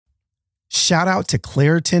shout out to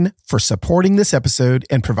Claritin for supporting this episode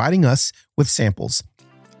and providing us with samples.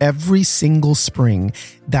 Every single spring,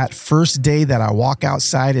 that first day that I walk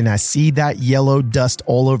outside and I see that yellow dust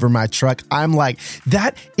all over my truck, I'm like,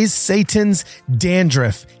 that is Satan's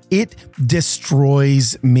dandruff. It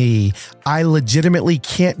destroys me. I legitimately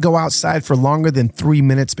can't go outside for longer than 3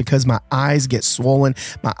 minutes because my eyes get swollen,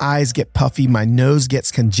 my eyes get puffy, my nose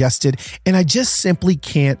gets congested, and I just simply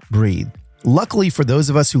can't breathe. Luckily for those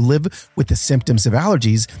of us who live with the symptoms of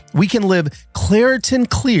allergies, we can live Claritin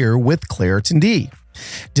Clear with Claritin D.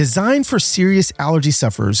 Designed for serious allergy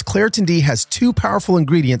sufferers, Claritin D has 2 powerful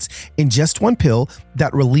ingredients in just one pill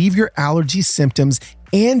that relieve your allergy symptoms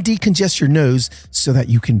and decongest your nose so that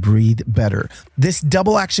you can breathe better. This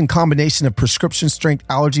double action combination of prescription strength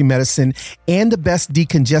allergy medicine and the best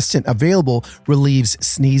decongestant available relieves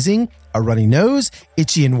sneezing, a runny nose,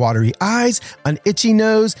 itchy and watery eyes, an itchy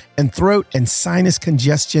nose and throat, and sinus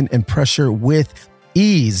congestion and pressure with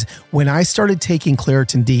ease. When I started taking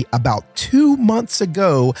Claritin D about 2 months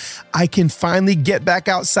ago, I can finally get back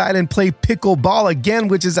outside and play pickleball again,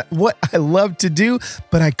 which is what I love to do,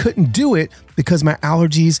 but I couldn't do it because my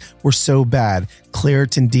allergies were so bad.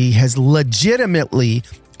 Claritin D has legitimately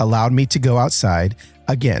allowed me to go outside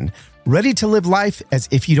again. Ready to live life as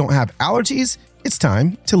if you don't have allergies? It's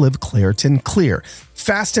time to live Claritin Clear.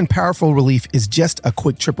 Fast and powerful relief is just a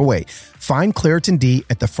quick trip away. Find Claritin D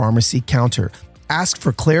at the pharmacy counter. Ask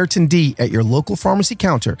for Claritin D at your local pharmacy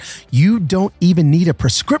counter. You don't even need a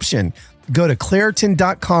prescription. Go to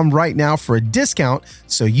Claritin.com right now for a discount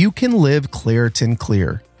so you can live Claritin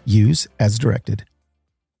Clear. Use as directed.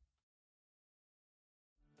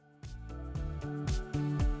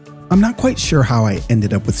 I'm not quite sure how I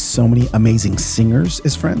ended up with so many amazing singers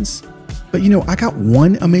as friends, but I got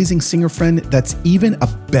one amazing singer friend that's even a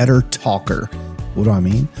better talker. What do I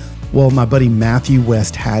mean? Well, my buddy Matthew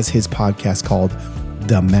West has his podcast called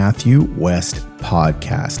The Matthew West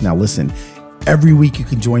Podcast. Now listen, every week you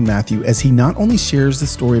can join Matthew as he not only shares the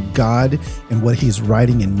story of God and what he's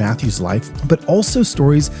writing in Matthew's life, but also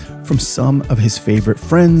stories from some of his favorite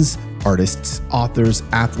friends, artists, authors,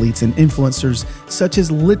 athletes, and influencers, such as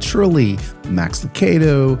literally Max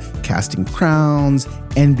Lucado, Casting Crowns,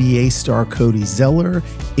 NBA star Cody Zeller.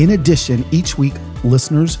 In addition, each week,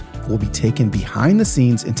 listeners will be taken behind the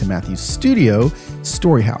scenes into Matthew's studio,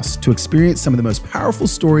 Storyhouse, to experience some of the most powerful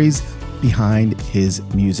stories behind his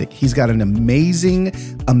music. He's got an amazing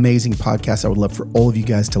podcast I would love for all of you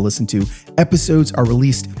guys to listen to. Episodes are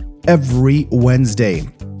released every Wednesday.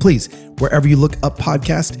 Please, wherever you look up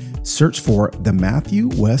podcast, search for the Matthew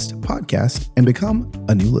West Podcast and become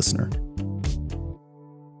a new listener.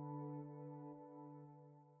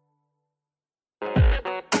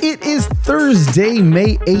 It is Thursday,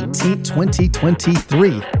 May 18th,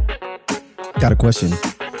 2023. Got a question.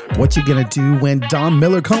 What you gonna do when Don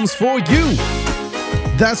Miller comes for you?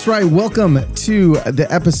 That's right. Welcome to the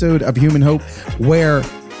episode of Human Hope where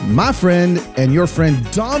my friend and your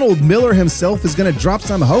friend Donald Miller himself is gonna drop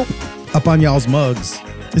some hope up on y'all's mugs.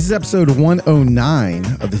 This is episode 109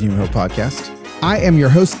 of the Human Hope Podcast. I am your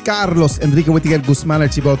host, Carlos Enrique Whittier Guzman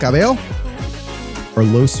Archibald Cabello, or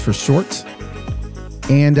Los for short.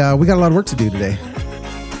 And we got a lot of work to do today.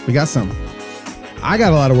 I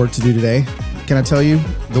got a lot of work to do today. Can I tell you?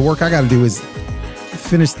 The work I got to do is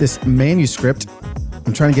finish this manuscript.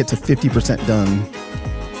 I'm trying to get to 50% done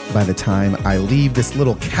by the time I leave this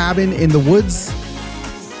little cabin in the woods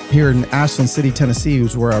here in Ashland City, Tennessee,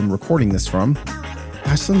 is where I'm recording this from.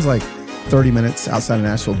 Ashland's like 30 minutes outside of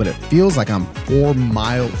Nashville, but it feels like I'm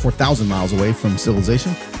 4,000 miles away from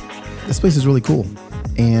civilization. This place is really cool.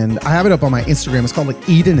 And I have it up on my Instagram. It's called like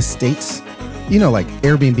Eden Estates. Like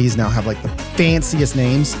Airbnbs now have like the fanciest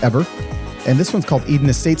names ever. And this one's called Eden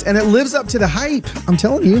Estates. And it lives up to the hype. I'm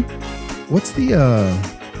telling you. Hold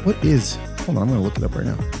on, I'm going to look it up right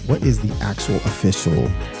now. What is the actual official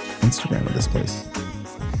Instagram of this place?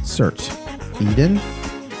 Search Eden.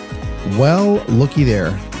 Well, looky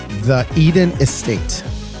there. The Eden Estate.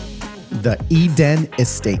 The Eden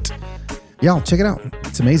Estate. Y'all, check it out.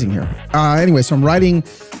 It's amazing here. Anyway, so I'm writing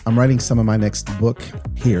some of my next book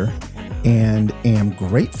here and am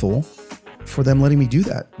grateful for them letting me do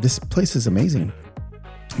that. This place is amazing.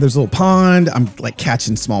 There's a little pond. I'm like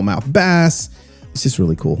catching smallmouth bass. It's just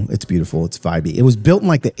really cool. It's beautiful. It's vibey. It was built in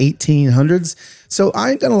like the 1800s. So I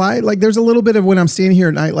ain't gonna lie. Like there's a little bit of when I'm standing here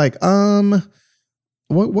at night, like,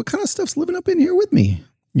 what kind of stuff's living up in here with me?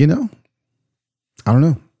 I don't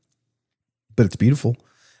know, but it's beautiful.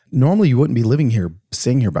 Normally you wouldn't be living here,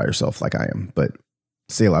 staying here by yourself like I am, but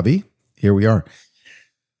c'est la vie. Here we are.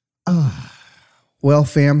 Well,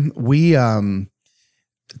 fam,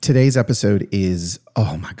 Today's episode is,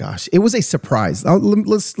 oh my gosh, it was a surprise.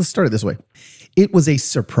 Let's start it this way. It was a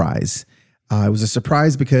surprise. It was a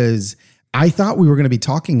surprise because I thought we were going to be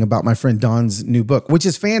talking about my friend Don's new book, which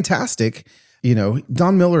is fantastic. You know,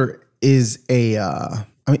 Don Miller is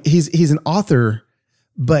he's an author,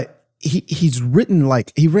 but he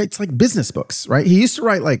writes like business books, right? He used to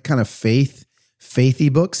write like kind of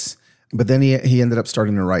faithy books, but then he ended up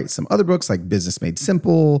starting to write some other books like Business Made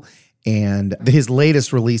Simple. And his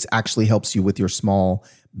latest release actually helps you with your small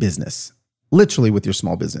business, literally with your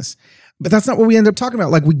small business. But that's not what we ended up talking about.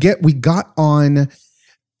 Like we got on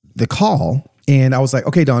the call and I was like,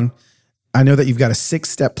 okay, Don, I know that you've got a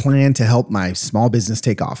 6-step plan to help my small business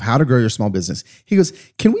take off, how to grow your small business. He goes,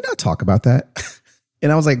 can we not talk about that?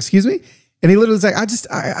 And I was like, excuse me? And he literally was like, I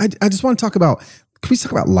just want to talk about, can we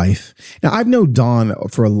talk about life? Now I've known Don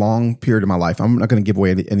for a long period of my life. I'm not going to give away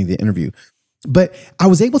any of the interview. But I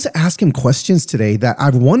was able to ask him questions today that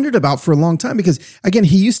I've wondered about for a long time because, again,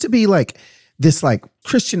 he used to be like this like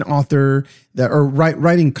Christian author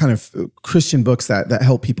writing kind of Christian books that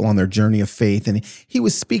help people on their journey of faith. And he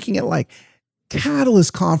was speaking at like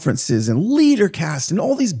Catalyst conferences and LeaderCast and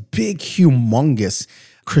all these big, humongous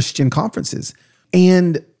Christian conferences.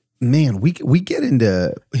 And man, we get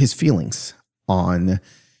into his feelings on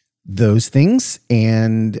those things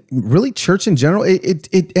and really church in general.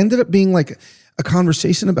 It ended up being like a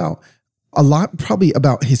conversation about a lot, probably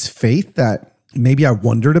about his faith that maybe I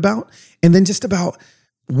wondered about, and then just about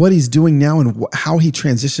what he's doing now and how he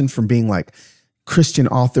transitioned from being like Christian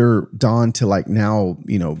author Don to like now,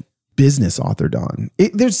 you know, business author Don.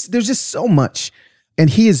 There's just so much, and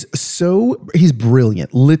he's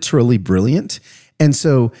brilliant, literally brilliant. And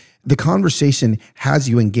so the conversation has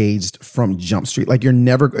you engaged from Jump Street. Like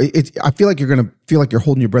I feel like you're going to feel like you're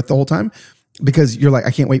holding your breath the whole time because you're like,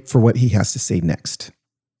 I can't wait for what he has to say next.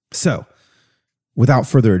 So without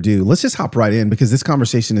further ado, let's just hop right in because this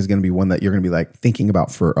conversation is going to be one that you're going to be like thinking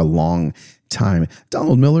about for a long time.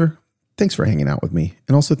 Donald Miller, thanks for hanging out with me.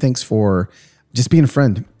 And also thanks for just being a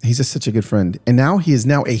friend. He's just such a good friend. And now he is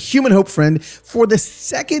now a Human Hope friend for the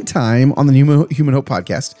second time on the Human Hope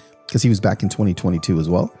podcast because he was back in 2022 as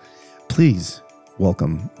well. Please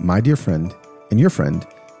welcome my dear friend and your friend,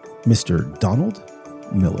 Mr. Donald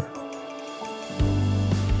Miller.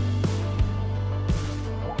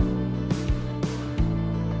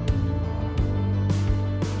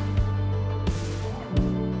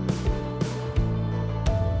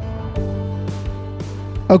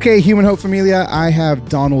 Okay, Human Hope Familia, I have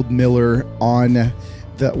Donald Miller on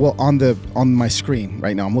my screen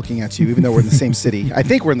right now. I'm looking at you, even though we're in the same city. I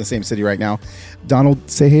think we're in the same city right now. Donald,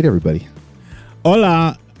 say hey to everybody.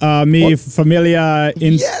 Hola, mi familia,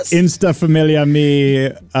 insta familia, mi.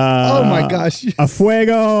 Oh my gosh! A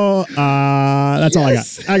fuego. That's all I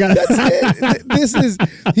got. That's it.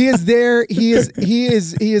 He is there. He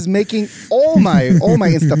is making all my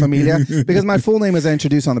insta familia because my full name, as I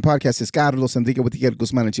introduced on the podcast, is Carlos Enrique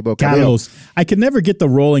Guzman and Chibo Carlos. I could never get the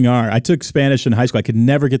rolling R. I took Spanish in high school. I could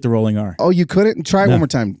never get the rolling R. Oh, you couldn't? Try it one more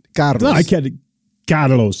time. Carlos. No, I can't.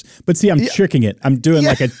 Carlos. But see, I'm tricking it. I'm doing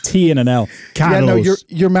like a T and an L. Carlos. Yeah, no,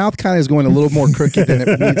 your mouth kind of is going a little more crooked than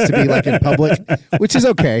it needs to be like in public, which is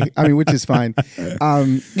okay. I mean, which is fine.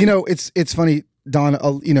 You know, it's funny,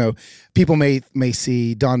 Don, you know, people may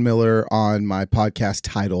see Don Miller on my podcast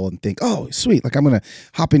title and think, oh, sweet. Like I'm going to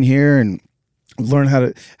hop in here and learn how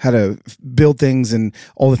to build things and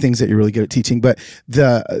all the things that you're really good at teaching. But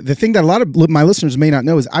the thing that a lot of my listeners may not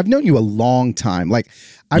know is I've known you a long time. Like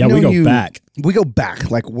I've known you back. We go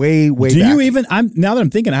back like way back. Do you even? Now that I'm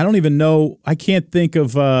thinking, I don't even know. I can't think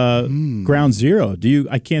of Ground Zero. Do you?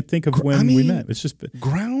 I can't think of when we met. It's just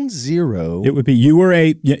Ground Zero. It would be you were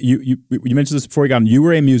a you mentioned this before you got on. You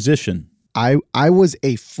were a musician. I was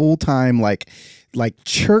a full-time like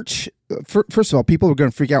church. First of all, people are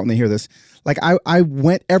going to freak out when they hear this. Like I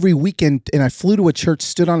went every weekend and I flew to a church,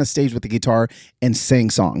 stood on a stage with the guitar and sang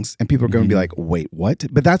songs. And people are going to be like, wait, what?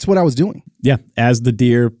 But that's what I was doing. Yeah. As the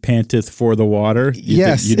deer panteth for the water.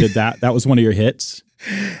 You did that. That was one of your hits.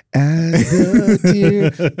 As the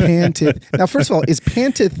deer panteth. Now, first of all, is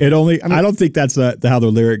panteth? I don't think that's how the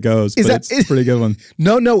lyric goes, but it's a pretty good one.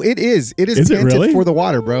 No, it is. It is panteth really? For the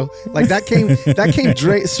water, bro. Like that came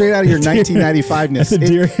straight out of your 1995-ness.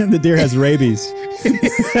 The deer has rabies.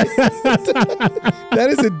 That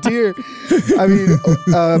is a deer. I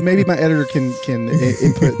mean, maybe my editor can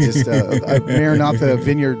input just a Maranatha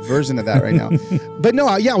Vineyard version of that right now. But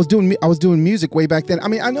no, yeah, I was doing music way back then. I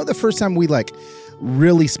mean, I know the first time we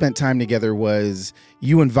really spent time together was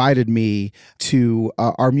you invited me to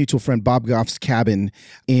our mutual friend Bob Goff's cabin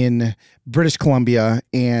in British Columbia.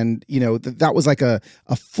 And, that was like a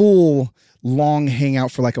full long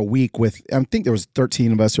hangout for like a week with, I think there was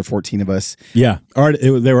 13 of us or 14 of us. Yeah.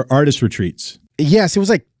 They were artist retreats. Yes, it was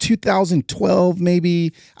like 2012,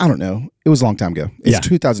 maybe. I don't know. It was a long time ago. It's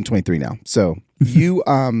 2023 now. So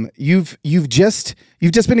you've just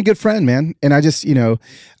been a good friend, man. And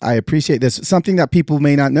I appreciate this. Something that people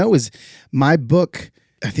may not know is my book.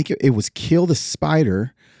 I think it was Kill the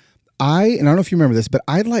Spider. I don't know if you remember this, but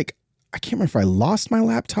I can't remember if I lost my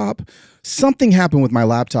laptop. Something happened with my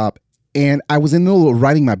laptop, and I was in the middle of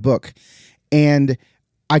writing my book, and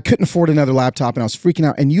I couldn't afford another laptop, and I was freaking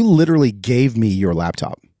out. And you literally gave me your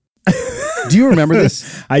laptop. Do you remember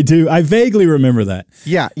this? I do. I vaguely remember that.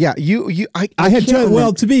 Yeah. I had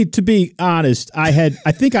to be honest. I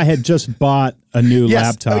think I had just bought a new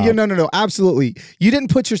laptop. Oh, yeah, no, absolutely. You didn't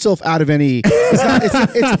put yourself out of any.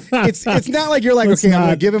 It's not like you're like, I'm going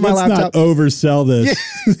to give him my laptop. Let's not oversell this.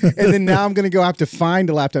 And then now I'm going to go have to find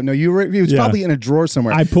a laptop. No, it was probably in a drawer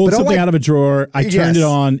somewhere. I pulled something out of a drawer. I turned it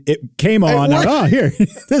on. It came on. Here,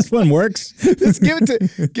 this one works. Just give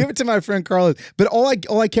it to my friend Carlos. But all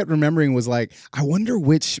I kept remembering was like, I wonder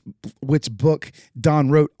which book Don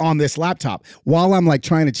wrote on this laptop while I'm like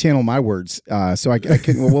trying to channel my words. So I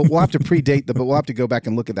couldn't. We'll have to predate but we'll have to go back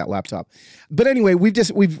and look at that laptop. But anyway, we've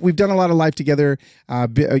done a lot of life together.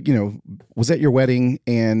 Was at your wedding,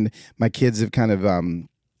 and my kids have kind of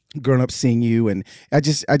grown up seeing you, and I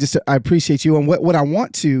appreciate you. And what I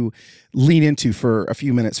want to lean into for a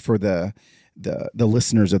few minutes for the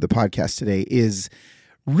listeners of the podcast today is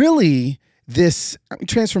really this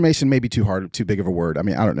transformation. May be too big of a word. I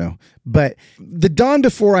mean, I don't know, but the Don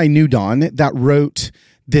before I knew Don that wrote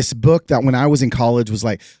this book that when I was in college was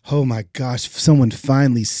like, oh my gosh, someone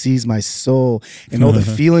finally sees my soul and all the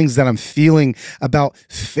feelings that I'm feeling about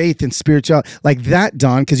faith and spirituality. Like that,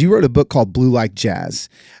 Don, because you wrote a book called Blue Like Jazz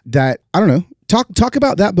that, I don't know, talk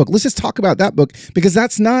about that book. Let's just talk about that book, because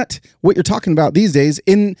that's not what you're talking about these days.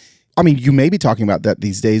 You may be talking about that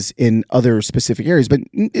these days in other specific areas, but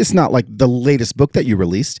it's not like the latest book that you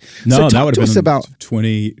released. No, so that would have been about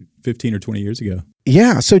 15 or 20 years ago.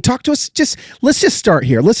 Yeah. So talk to us. Let's just start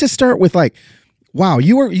here. Let's just start with like, wow,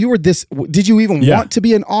 you were this. Did you even want to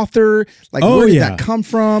be an author? Like, where did that come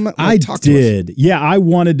from? Like, I did. Yeah, I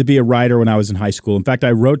wanted to be a writer when I was in high school. In fact,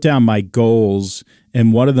 I wrote down my goals,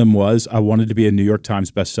 and one of them was I wanted to be a New York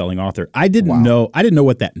Times bestselling author. I didn't know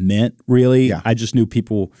what that meant really. Yeah. I just knew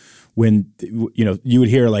people when you would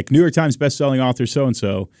hear like New York Times bestselling author so and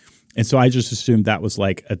so. And so I just assumed that was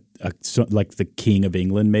like like the King of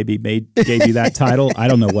England maybe gave you that title. I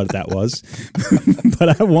don't know what that was,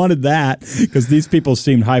 but I wanted that because these people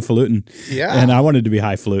seemed highfalutin, and I wanted to be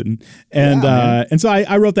highfalutin, and so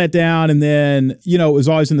I wrote that down, and then it was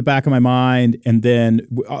always in the back of my mind, and then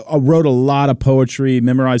I wrote a lot of poetry,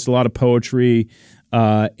 memorized a lot of poetry,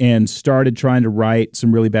 and started trying to write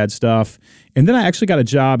some really bad stuff, and then I actually got a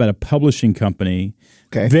job at a publishing company.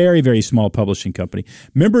 Okay. Very, very small publishing company.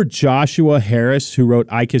 Remember Joshua Harris, who wrote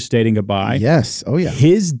I Kissed Dating Goodbye? Yes. Oh, yeah.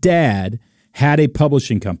 His dad had a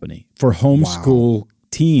publishing company for homeschool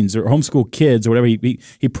teens or homeschool kids or whatever.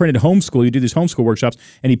 He printed homeschool. He'd do these homeschool workshops,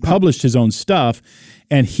 and he published his own stuff.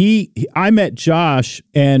 And I met Josh,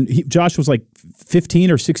 and Josh was like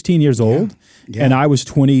 15 or 16 years old, and I was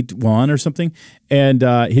 21 or something. And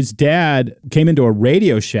his dad came into a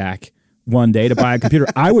Radio Shack one day to buy a computer.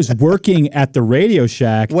 I was working at the Radio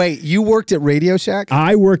Shack. Wait, you worked at Radio Shack?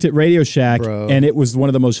 I worked at Radio Shack, and it was one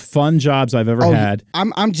of the most fun jobs I've ever had.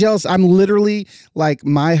 I'm jealous. I'm literally like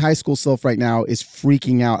my high school self right now is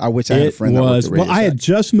freaking out. I wish I had a friend that worked at Radio Shack. I had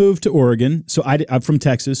just moved to Oregon, so I'm from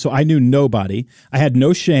Texas, so I knew nobody. I had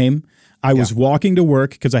no shame. I was walking to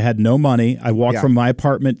work because I had no money. I walked from my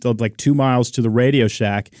apartment like 2 miles to the Radio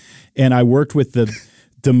Shack, and I worked with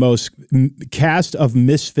the most cast of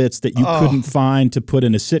misfits that you couldn't find to put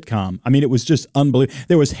in a sitcom. I mean, it was just unbelievable.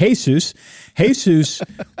 There was Jesus.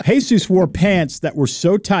 Jesus wore pants that were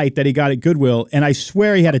so tight that he got at Goodwill, and I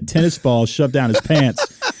swear he had a tennis ball shoved down his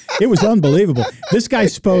pants. It was unbelievable. This guy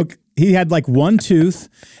he had like one tooth,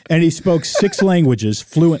 and he spoke 6 languages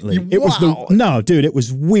fluently. It was it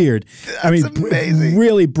was weird. Amazing.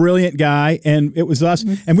 Really brilliant guy, and it was us.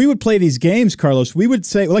 And we would play these games, Carlos. We would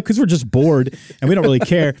say, like, because we're just bored and we don't really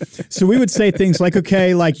care. So we would say things like,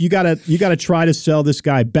 okay, like you gotta try to sell this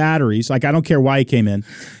guy batteries. Like, I don't care why he came in.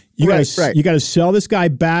 You got to sell this guy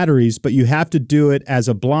batteries, but you have to do it as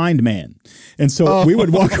a blind man. And so we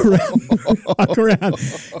would walk around.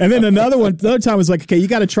 And then another time was like, okay, you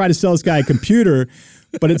got to try to sell this guy a computer,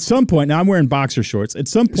 But at some point, now I'm wearing boxer shorts. At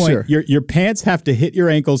some point, your pants have to hit your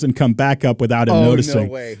ankles and come back up without him noticing.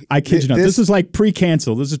 No way. I kid you not. This is like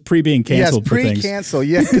pre-cancel. This is pre-being canceled for things. Pre-cancel,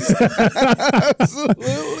 yes.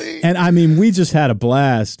 Absolutely. And I mean, we just had a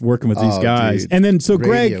blast working with these guys. Dude. And then so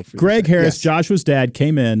Greg Harris, Joshua's dad,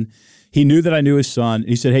 came in. He knew that I knew his son.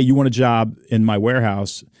 He said, "Hey, you want a job in my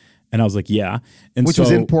warehouse?" And I was like, "Yeah." And Which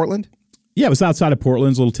was in Portland? Yeah, it was outside of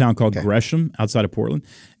Portland. It's a little town called Gresham, outside of Portland.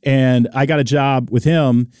 And I got a job with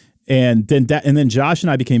him. And then Josh and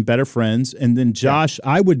I became better friends. And then Josh,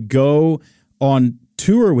 I would go on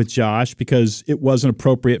tour with Josh because it wasn't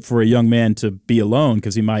appropriate for a young man to be alone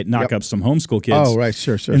because he might knock up some homeschool kids. Oh, right,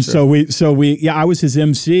 sure. And so we, I was his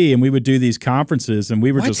MC, and we would do these conferences, and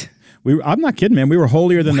we were I'm not kidding, man. We were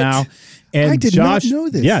holier than thou. And I did not know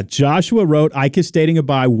this. Yeah, Joshua wrote "I Kissed Dating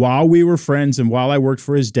Goodbye" while we were friends and while I worked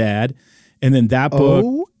for his dad. And then that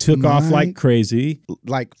book took off like crazy.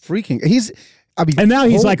 Like freaking. And now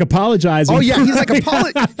he's like apologizing. Oh yeah, he's like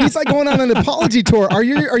he's like going on an apology tour. Are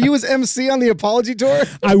you his MC on the apology tour?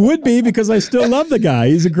 I would be because I still love the guy.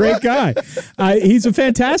 He's a great guy. He's a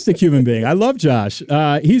fantastic human being. I love Josh.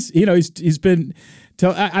 He's been.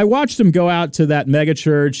 I watched him go out to that mega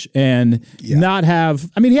church and not have.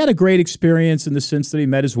 I mean, he had a great experience in the sense that he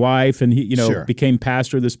met his wife and he, became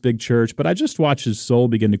pastor of this big church. But I just watched his soul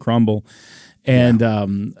begin to crumble, and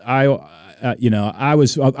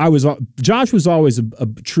Josh was always a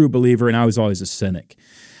true believer, and I was always a cynic.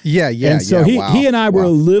 Yeah. And so he and I were a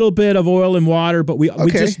little bit of oil and water, but we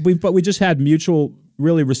just had mutual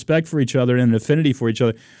really respect for each other and an affinity for each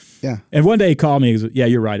other. Yeah. And one day he called me and he goes, "Yeah,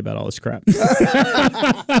 you're right about all this crap."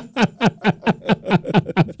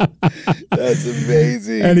 That's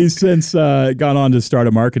amazing. And he's since gone on to start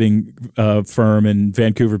a marketing firm in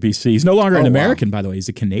Vancouver, BC. He's no longer an American, by the way. He's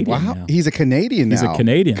a Canadian now. He's a Canadian now. He's a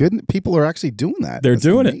Canadian. Good. People are actually doing that. They're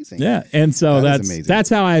doing it. Yeah. And so that's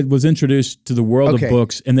how I was introduced to the world of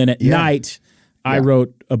books. And then at night, I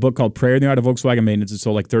wrote a book called Prayer in the Art of Volkswagen Maintenance. It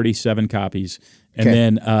sold like 37 copies. And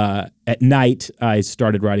then at night, I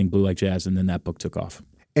started writing Blue Like Jazz, and then that book took off.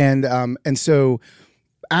 And so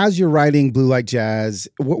as you're writing Blue Like Jazz,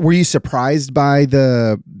 were you surprised by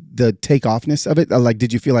the takeoffness of it? Like,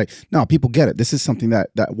 did you feel like, no, people get it. This is something that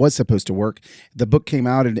was supposed to work. The book came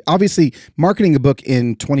out, and obviously marketing a book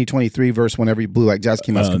in 2023 versus whenever Blue Like Jazz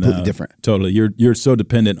came out is completely different. Totally. You're so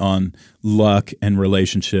dependent on luck and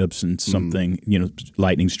relationships and something,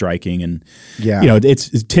 lightning striking. And, it's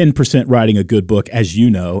 10% writing a good book, as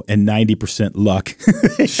you know, and 90% luck.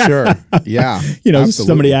 Sure. Yeah. Absolutely.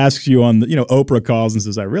 Somebody asks you on Oprah calls and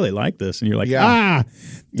says, "I really like this." And you're like,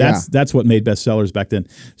 that's what made bestsellers back then.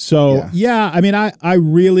 So, I mean, I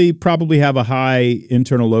really probably have a high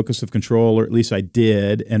internal locus of control, or at least I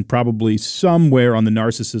did, and probably somewhere on the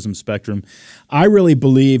narcissism spectrum. I really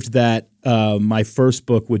believed that my first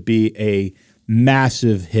book would be a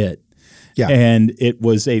massive hit. Yeah. And it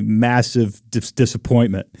was a massive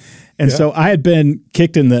disappointment. And so I had been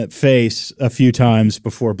kicked in the face a few times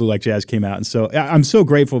before Blue Like Jazz came out. And so I'm so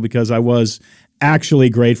grateful because I was actually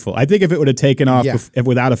grateful. I think if it would have taken off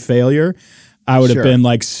without a failure, I would have been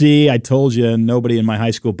like, "See, I told you," and nobody in my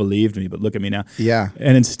high school believed me, but look at me now. Yeah.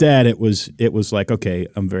 And instead it was like, okay,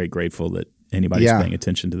 I'm very grateful that anybody's paying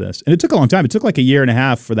attention to this. And it took a long time. It took like a year and a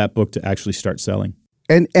half for that book to actually start selling.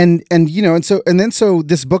 So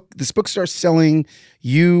this book starts selling.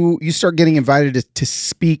 You start getting invited to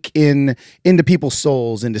speak into people's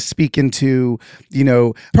souls and to speak into,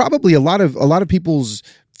 probably a lot of people's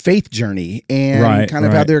faith journey and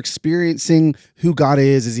how they're experiencing who God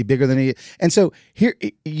is. Is he bigger than he is? And so here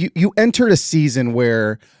you entered a season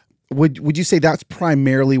where would you say that's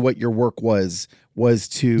primarily what your work was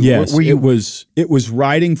to? Yes, it was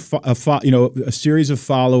writing a series of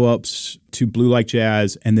follow-ups to Blue Like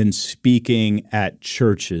Jazz and then speaking at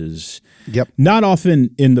churches. Yep. Not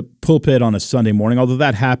often in the pulpit on a Sunday morning, although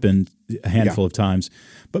that happened a handful of times,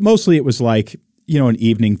 but mostly it was like, an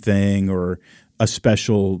evening thing or a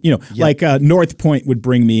special, like North Point would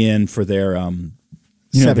bring me in for their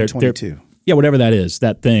 722. Whatever that is,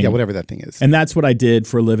 that thing. Yeah, whatever that thing is. And that's what I did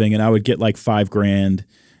for a living, and I would get like $5,000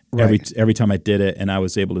 every time I did it, and I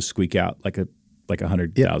was able to squeak out like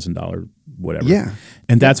 $100,000 whatever. Yeah.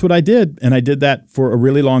 And that's what I did, and I did that for a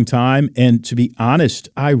really long time. And to be honest,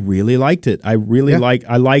 I really liked it. I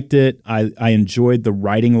liked it. I enjoyed the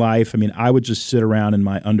writing life. I mean, I would just sit around in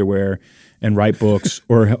my underwear and write books,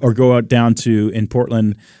 or go out down to in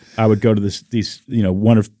Portland. I would go to these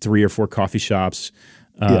one of 3 or 4 coffee shops.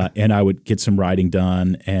 and I would get some writing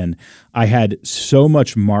done. And I had so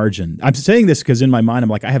much margin. I'm saying this because in my mind, I'm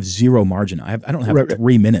like, I have zero margin. I don't have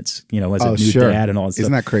 3 minutes, as a new dad and all that stuff.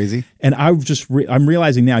 Isn't that crazy? And I'm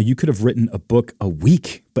realizing now you could have written a book a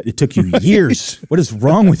week, but it took you years. What is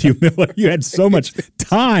wrong with you, Miller? You had so much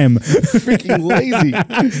time. Freaking lazy.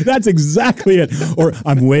 That's exactly it. Or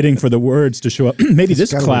I'm waiting for the words to show up. Maybe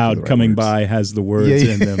this cloud coming by has the words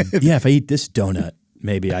in them. Yeah, if I eat this donut,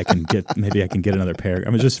 maybe I can get another pair. I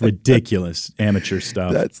mean, just ridiculous amateur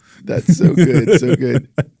stuff. That's so good, so good.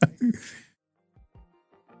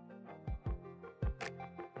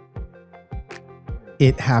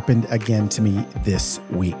 It happened again to me this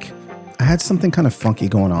week. I had something kind of funky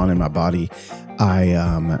going on in my body. I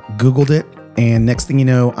Googled it, and next thing you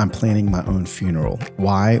know, I'm planning my own funeral.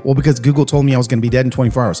 Why? Well, because Google told me I was going to be dead in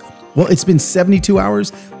 24 hours. Well, it's been 72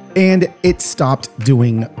 hours, and it stopped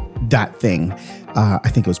doing that thing. I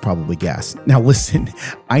think it was probably gas. Now listen,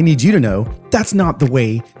 I need you to know that's not the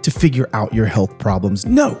way to figure out your health problems.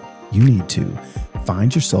 No, you need to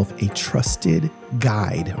find yourself a trusted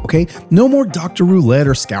guide, okay? No more doctor roulette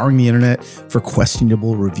or scouring the internet for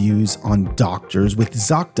questionable reviews on doctors. With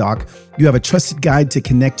ZocDoc, you have a trusted guide to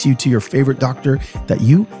connect you to your favorite doctor that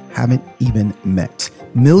you haven't even met.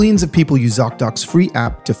 Millions of people use ZocDoc's free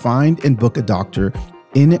app to find and book a doctor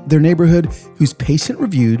in their neighborhood who's patient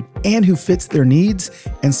reviewed and who fits their needs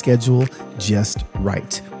and schedule just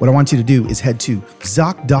right. What I want you to do is head to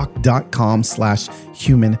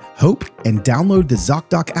ZocDoc.com/humanhope and download the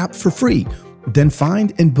ZocDoc app for free. Then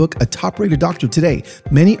find and book a top-rated doctor today.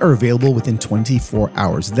 Many are available within 24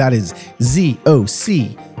 hours. That is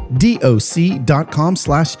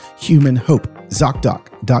ZocDoc.com/humanhope.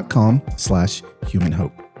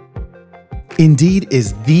 ZocDoc.com/humanhope. Indeed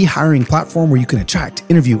is the hiring platform where you can attract,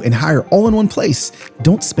 interview, and hire all in one place.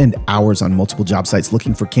 Don't spend hours on multiple job sites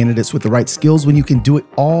looking for candidates with the right skills when you can do it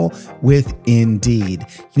all with Indeed.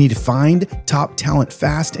 You need to find top talent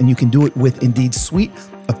fast, and you can do it with Indeed's suite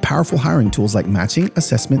of powerful hiring tools like matching,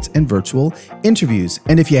 assessments, and virtual interviews.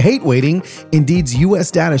 And if you hate waiting, Indeed's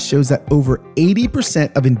US data shows that over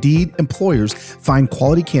 80% of Indeed employers find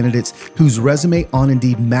quality candidates whose resume on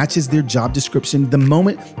Indeed matches their job description the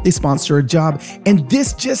moment they sponsor a job. And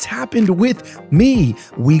this just happened with me.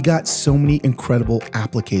 We got so many incredible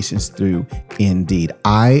applications through Indeed.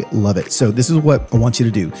 I love it. So this is what I want you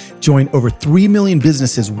to do. Join over 3 million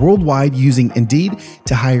businesses worldwide using Indeed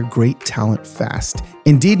to hire great talent fast.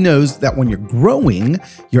 Indeed knows that when you're growing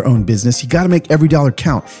your own business, you got to make every dollar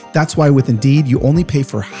count. That's why with Indeed, you only pay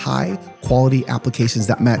for high quality applications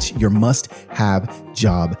that match your must-have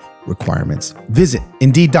job requirements. Visit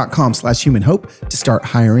Indeed.com/humanhope to start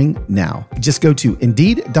hiring now. Just go to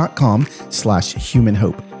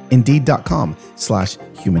Indeed.com/humanhope.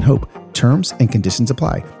 Indeed.com/humanhope. Terms and conditions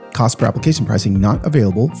apply. Cost per application pricing not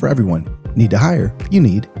available for everyone. Need to hire? You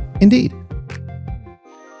need Indeed.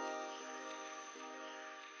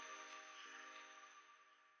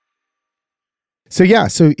 So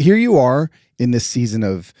here you are in this season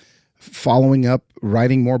of following up,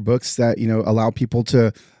 writing more books that, allow people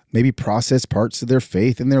to maybe process parts of their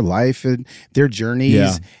faith in their life and their journeys.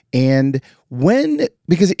 Yeah. And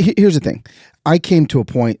because here's the thing, I came to a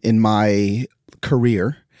point in my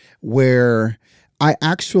career where I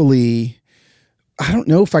don't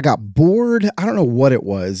know if I got bored. I don't know what it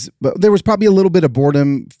was, but there was probably a little bit of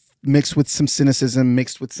boredom mixed with some cynicism,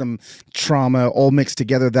 mixed with some trauma, all mixed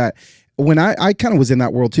together that when I kind of was in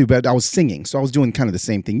that world too, but I was singing. So I was doing kind of the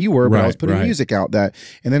same thing you were, but I was putting music out and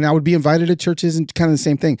then I would be invited to churches and kind of the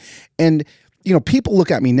same thing. And, people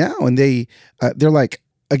look at me now and they're like,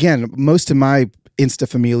 again, most of my Insta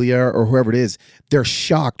Familia or whoever it is, they're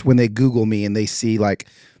shocked when they Google me and they see like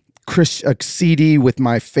a CD with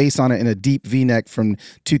my face on it in a deep V-neck from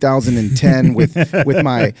 2010 with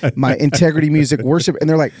my Integrity Music worship, and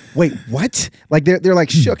they're like, wait, what? Like they're like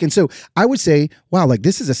shook. And so I would say, wow, like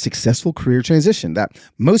this is a successful career transition that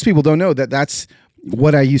most people don't know that's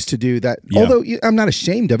what I used to do. Although I'm not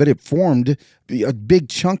ashamed of it, it formed a big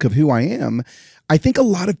chunk of who I am. I think a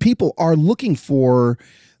lot of people are looking for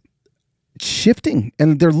shifting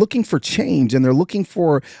and they're looking for change and they're looking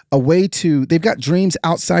for a way they've got dreams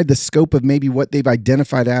outside the scope of maybe what they've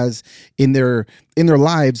identified as in their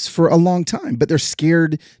lives for a long time, but they're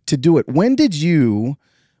scared to do it. When did your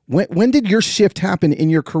shift happen in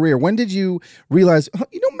your career? When did you realize,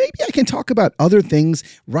 maybe I can talk about other things,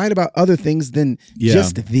 write about other things than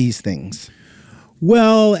just these things?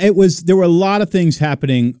 Well, there were a lot of things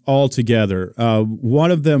happening all together.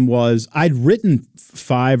 One of them was I'd written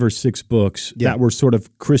 5 or 6 books that were sort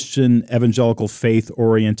of Christian, evangelical,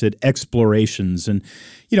 faith-oriented explorations. And,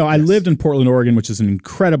 I lived in Portland, Oregon, which is an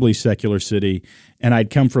incredibly secular city, and I'd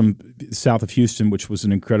come from south of Houston, which was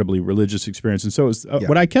an incredibly religious experience. And so it was,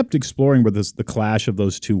 what I kept exploring was the clash of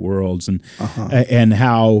those two worlds and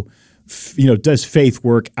how does faith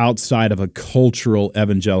work outside of a cultural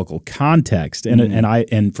evangelical context?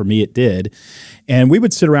 And for me, it did. And we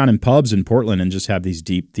would sit around in pubs in Portland and just have these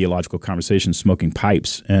deep theological conversations, smoking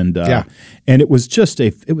pipes. And it was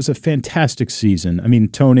it was a fantastic season. I mean,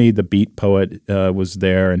 Tony, the beat poet, was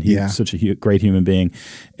there, and he's such a great human being.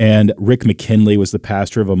 And Rick McKinley was the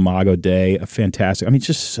pastor of Imago Dei,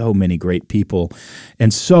 just so many great people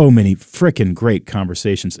and so many freaking great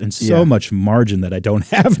conversations and so much margin that I don't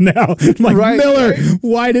have now. Miller,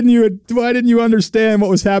 why didn't you understand what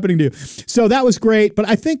was happening to you? So that was great, but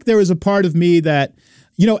I think there was a part of me that,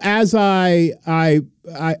 as I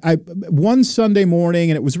one Sunday morning,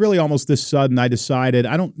 and it was really almost this sudden, I decided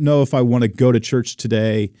I don't know if I want to go to church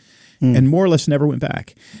today, and more or less never went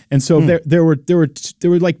back. And so there were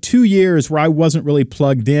like 2 years where I wasn't really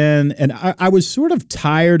plugged in, and I was sort of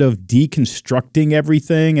tired of deconstructing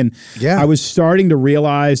everything, and I was starting to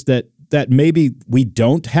realize that maybe we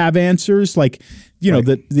don't have answers. Like,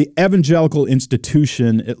 the evangelical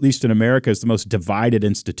institution, at least in America, is the most divided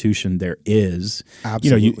institution there is.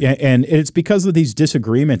 Absolutely. And it's because of these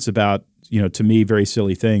disagreements about, to me, very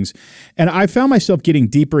silly things. And I found myself getting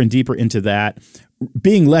deeper and deeper into that,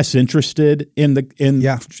 being less interested in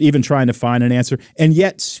even trying to find an answer, and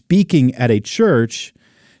yet speaking at a church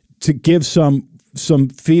to give some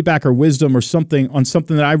feedback or wisdom or something on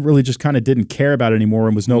something that I really just kind of didn't care about anymore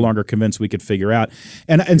and was no longer convinced we could figure out.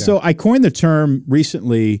 And so I coined the term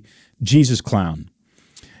recently, Jesus clown.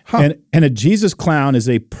 And a Jesus clown is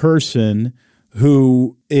a person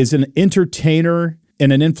who is an entertainer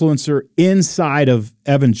and an influencer inside of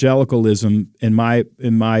evangelicalism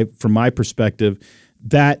from my perspective,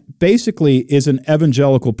 that basically is an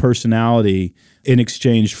evangelical personality in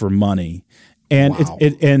exchange for money. And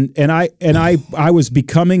I was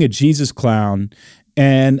becoming a Jesus clown,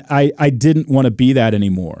 and I didn't want to be that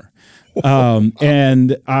anymore.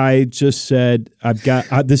 And I just said,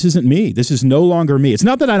 this isn't me. This is no longer me. It's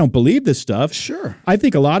not that I don't believe this stuff. Sure. I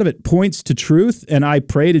think a lot of it points to truth, and I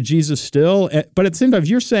pray to Jesus still. But at the same time, if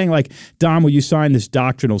you're saying like, Dom, will you sign this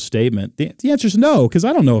doctrinal statement? The answer is no, because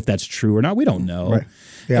I don't know if that's true or not. We don't know. Right.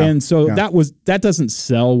 Yeah. And so that doesn't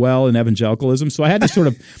sell well in evangelicalism. So I had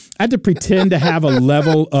to pretend to have a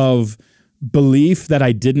level of belief that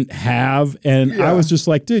I didn't have. And I was just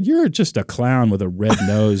like, dude, you're just a clown with a red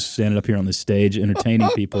nose standing up here on the stage entertaining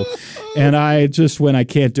people. And I just went, I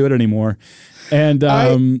can't do it anymore. And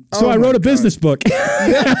so I wrote a business book.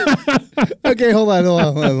 Okay, hold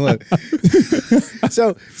on.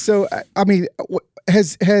 So I mean,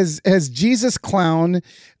 has Jesus clown?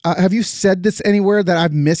 Have you said this anywhere that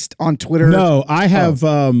I've missed on Twitter? No, I have.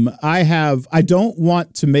 I don't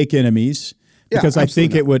want to make enemies because I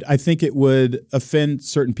think it would offend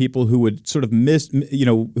certain people who would sort of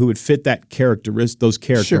who would fit that those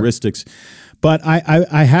characteristics. Sure. But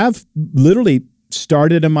I have literally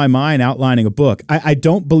started in my mind outlining a book. I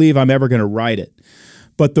don't believe I'm ever going to write it,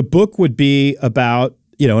 but the book would be about,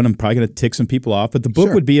 and I'm probably going to tick some people off, but the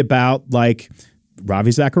book would be about like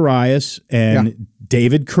Ravi Zacharias and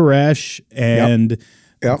David Koresh and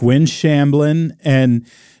Gwen Shamblin. And,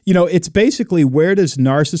 it's basically, where does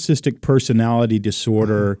narcissistic personality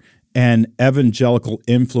disorder and evangelical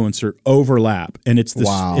influencer overlap? And it's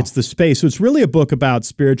the space. So it's really a book about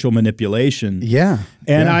spiritual manipulation. Yeah.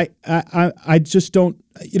 And I just don't,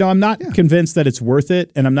 I'm not convinced that it's worth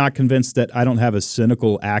it. And I'm not convinced that I don't have a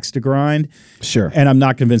cynical axe to grind. Sure. And I'm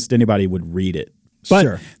not convinced anybody would read it.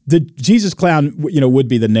 But the Jesus clown, would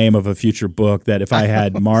be the name of a future book that if I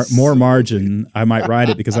had more margin, I might write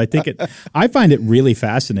it, because I find it really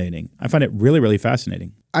fascinating. I find it really, really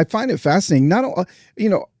fascinating. I find it fascinating, not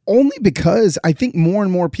only because I think more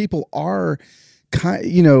and more people are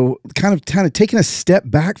kind of taking a step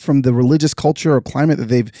back from the religious culture or climate that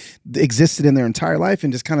they've existed in their entire life,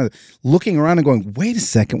 and just kind of looking around and going, wait a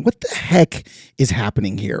second, what the heck is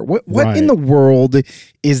happening here? What in the world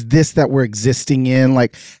is this that we're existing in?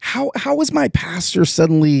 Like, how is my pastor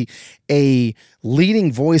suddenly a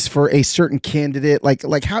leading voice for a certain candidate, like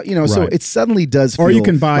how, so it suddenly does feel or you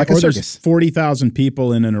can buy like a circus. There's 40,000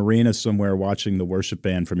 people in an arena somewhere watching the worship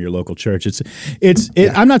band from your local church.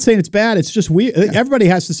 I'm not saying it's bad, it's just weird. Everybody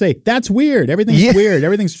has to say that's weird. Everything's weird.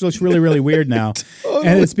 Everything's just really, really weird now. Totally.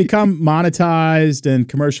 And it's become monetized and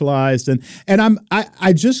commercialized, and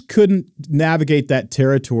I just couldn't navigate that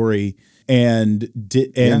territory, and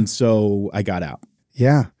so I got out.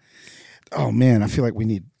 Yeah. Oh man, I feel like we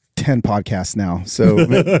need 10 podcasts now. So I'm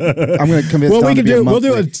going to convince Don to be a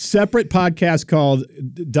monthly. We'll do a separate podcast called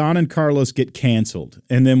Don and Carlos Get Canceled,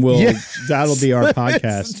 and then that'll be our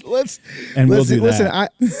podcast. We'll do that. Listen,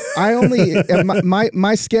 I only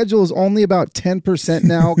my schedule is only about 10%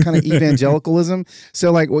 now, kind of evangelicalism.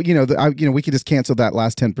 So like, we could just cancel that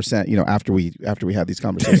last 10%, after we have these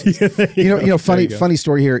conversations. Funny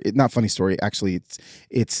story here. Not funny story. Actually,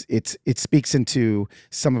 it speaks into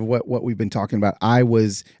some of what we've been talking about. I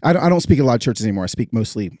don't speak at a lot of churches anymore. I speak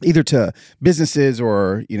mostly either to businesses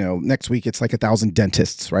or, next week it's like 1,000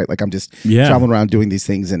 dentists, right? Like I'm just traveling around doing these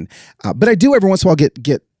things. And but I do every once in a while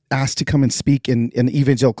get asked to come and speak in an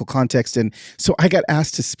evangelical context. And so I got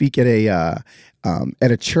asked to speak at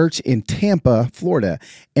a church in Tampa, Florida.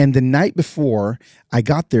 And the night before I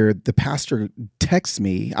got there, the pastor texts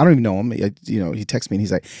me. I don't even know him. He texts me and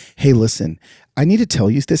he's like, "Hey, listen, I need to tell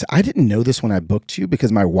you this. I didn't know this when I booked you because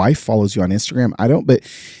my wife follows you on Instagram. I don't, but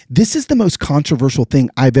this is the most controversial thing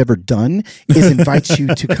I've ever done is invite you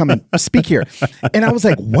to come and speak here." And I was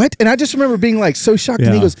like, "What?" And I just remember being like so shocked. Yeah.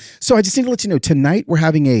 And he goes, "So I just need to let you know, tonight we're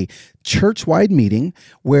having a church-wide meeting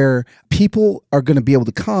where people are going to be able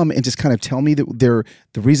to come and just kind of tell me that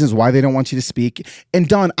the reasons why they don't want you to speak." And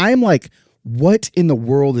Don, I'm like, what in the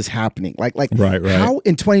world is happening? Like right. How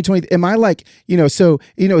in 2020 am I like, it's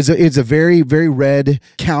a very, very red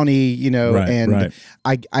county, and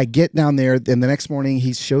I get down there, and the next morning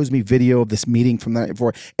he shows me video of this meeting from the night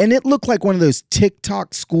before, and it looked like one of those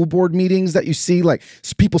TikTok school board meetings that you see, like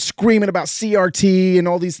people screaming about CRT and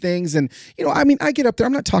all these things. And, I get up there,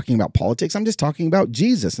 I'm not talking about politics, I'm just talking about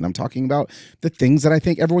Jesus, and I'm talking about the things that I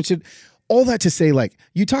think everyone should. All that to say, like,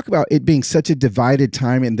 you talk about it being such a divided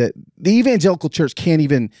time, and that the evangelical church can't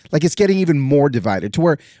even, like, it's getting even more divided to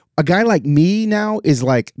where a guy like me now is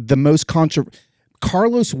like the most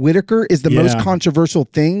Carlos Whitaker is the most controversial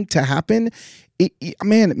thing to happen.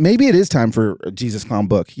 Man, maybe it is time for a Jesus Clown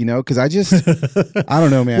book, because I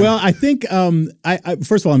don't know, man. Well, I think, I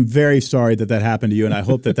first of all, I'm very sorry that happened to you, and I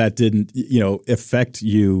hope that didn't, affect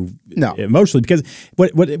you emotionally, because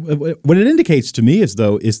what it indicates to me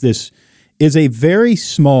is a very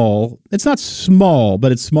small, it's not small,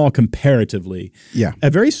 but it's small comparatively. Yeah. A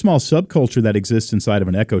very small subculture that exists inside of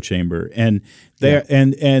an echo chamber. And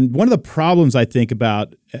and one of the problems I think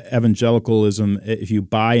about evangelicalism, if you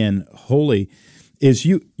buy in wholly, is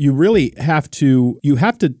you really have to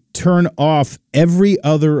turn off every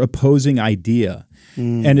other opposing idea.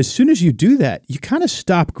 And as soon as you do that, you kind of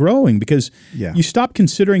stop growing, because you stop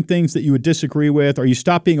considering things that you would disagree with, or you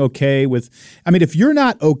stop being okay with. I mean, if you're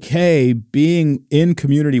not okay being in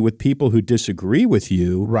community with people who disagree with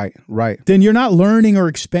you, right, then you're not learning or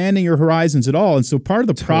expanding your horizons at all. And so part of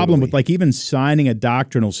the problem with like even signing a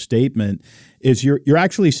doctrinal statement is you're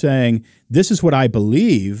actually saying, this is what I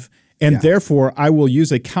believe, and therefore I will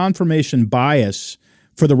use a confirmation bias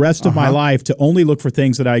for the rest of my life to only look for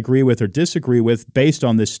things that I agree with or disagree with based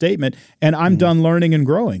on this statement, and I'm done learning and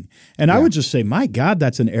growing. And I would just say, my God,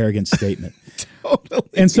 that's an arrogant statement. Totally.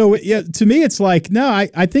 And so, to me, it's like, no,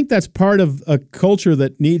 I think that's part of a culture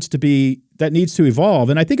that needs to evolve.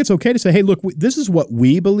 And I think it's okay to say, hey, look, this is what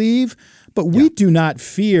we believe, but we do not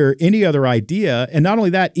fear any other idea. And not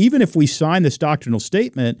only that, even if we sign this doctrinal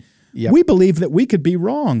statement, we believe that we could be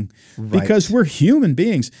wrong because we're human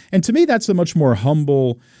beings. And to me, that's a much more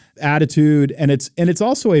humble attitude, and it's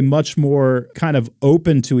also a much more kind of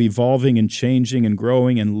open to evolving and changing and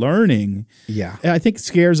growing and learning. Yeah, and I think it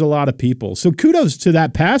scares a lot of people. So kudos to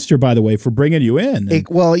that pastor, by the way, for bringing you in.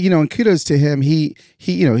 And kudos to him. We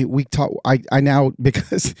talk. I now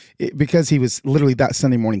because he was literally that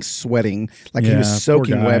Sunday morning sweating, like he was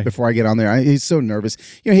soaking wet before I get on there. He's so nervous.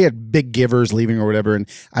 He had big givers leaving or whatever, and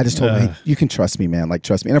I just told him, hey, you can trust me, man. Like,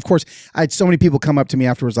 trust me. And of course, I had so many people come up to me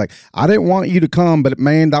afterwards, like, I didn't want you to come, but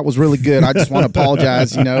man, that was really good. I just want to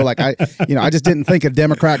apologize. I just didn't think a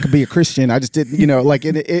Democrat could be a Christian. I just didn't,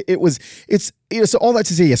 so all that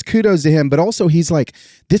to say, yes, kudos to him, but also he's like,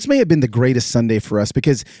 this may have been the greatest Sunday for us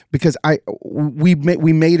because we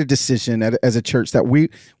made a decision as a church that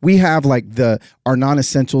we have like our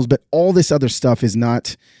non-essentials, but all this other stuff is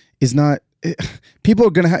not people are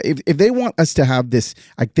going to have, if they want us to have this,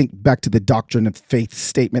 I think back to the doctrine of faith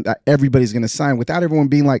statement that everybody's going to sign without anyone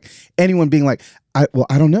being like, I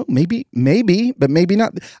don't know, maybe, but maybe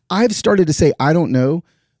not. I've started to say, I don't know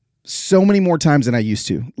so many more times than I used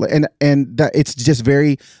to. And that it's just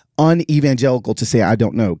very unevangelical to say, I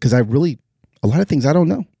don't know. Cause a lot of things I don't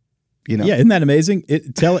know, you know? Yeah. Isn't that amazing?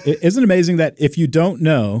 Isn't it amazing that if you don't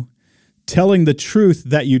know, telling the truth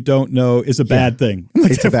that you don't know is a bad thing.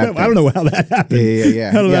 It's a bad thing. I don't know how that happened.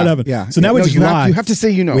 Yeah. How did that happen? Yeah. So now we just lie. You have to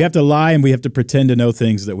say you know. We have to lie and we have to pretend to know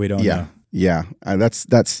things that we don't know. Yeah.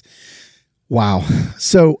 That's wow.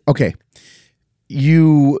 So, okay.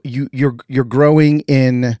 You're growing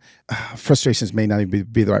in frustrations may not even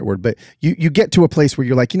be the right word, but you get to a place where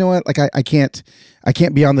you're like, you know what, like I can't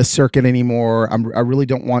be on the circuit anymore. I really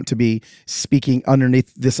don't want to be speaking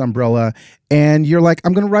underneath this umbrella. And you're like,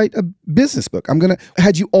 I'm going to write a business book.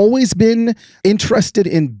 Had you always been interested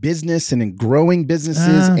in business and in growing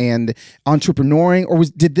businesses and entrepreneuring, or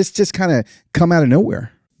did this just kind of come out of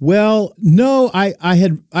nowhere? Well, no, I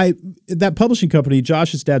that publishing company,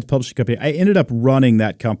 Josh's dad's publishing company, I ended up running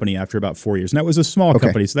that company after about 4 years. And that was a small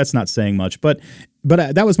company, so that's not saying much. But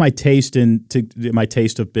that was my taste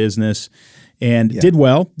of business, and did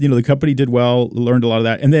well. You know, the company did well, learned a lot of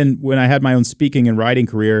that. And then when I had my own speaking and writing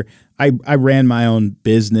career, I ran my own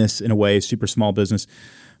business in a way, super small business.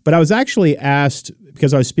 But I was actually asked,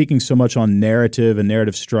 because I was speaking so much on narrative and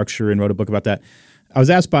narrative structure and wrote a book about that, I was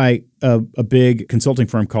asked by a big consulting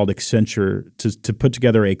firm called Accenture to put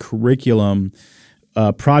together a curriculum,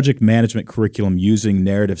 project management curriculum using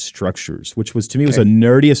narrative structures, which was to me was a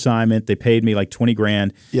nerdy assignment. They paid me like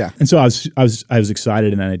 $20,000. Yeah, and so I was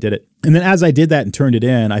excited, and then I did it. And then as I did that and turned it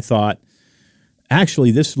in, I thought,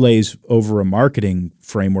 actually, this lays over a marketing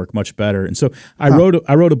framework much better. And so I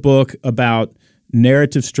wrote a book about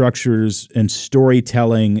narrative structures and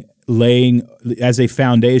storytelling, laying as a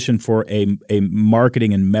foundation for a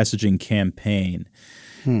marketing and messaging campaign.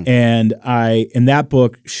 And in that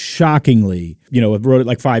book, shockingly, I wrote it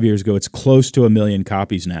like 5 years ago. It's close to 1 million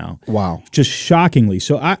copies now. Wow. Just shockingly.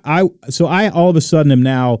 So I all of a sudden am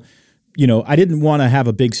now, I didn't want to have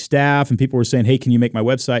a big staff, and people were saying, hey, can you make my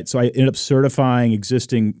website? So I ended up certifying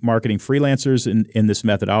existing marketing freelancers in this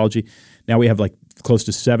methodology. Now we have like close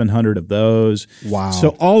to 700 of those. Wow. So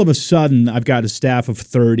all of a sudden I've got a staff of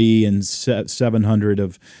 30 and 700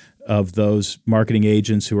 of those marketing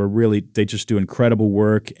agents who are really, they just do incredible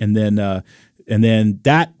work. And then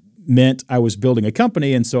that meant I was building a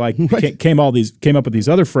company. And so I came up with these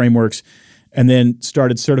other frameworks, and then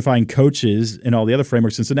started certifying coaches in all the other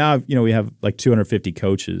frameworks. And so now, we have like 250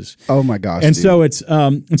 coaches. Oh my gosh. And so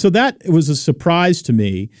that was a surprise to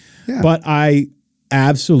me, but I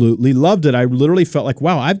absolutely loved it. I literally felt like,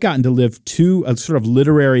 wow, I've gotten to live a sort of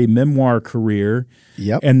literary memoir career.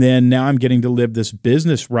 Yep. And then now I'm getting to live this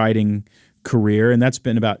business writing career, and that's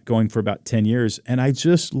been going for about 10 years. And I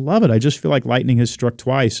just love it. I just feel like lightning has struck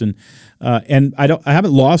twice. And I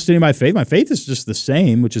haven't lost any of my faith. My faith is just the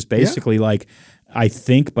same, which is basically like, I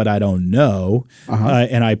think, but I don't know.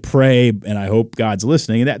 And I pray, and I hope God's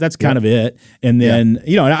listening. And that's kind of it. And then,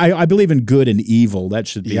 I believe in good and evil. That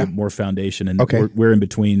should be more foundation. And we're in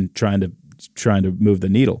between trying to move the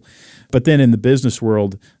needle. But then in the business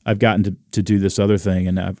world, I've gotten to do this other thing,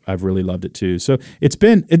 and I've really loved it too. So it's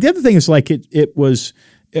been, the other thing is like it was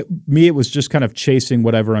just kind of chasing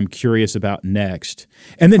whatever I'm curious about next.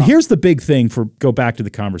 And then here's the big thing go back to the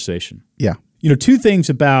conversation. Yeah. Two things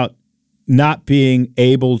about not being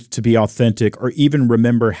able to be authentic, or even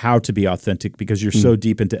remember how to be authentic because you're so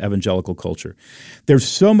deep into evangelical culture. There's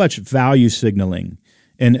so much value signaling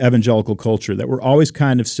in evangelical culture that we're always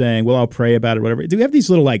kind of saying, well, I'll pray about it, whatever. Do we have these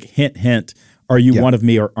little like hint, are you one of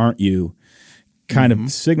me or aren't you kind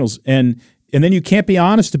of signals? And then you can't be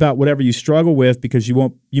honest about whatever you struggle with because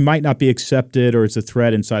you might not be accepted, or it's a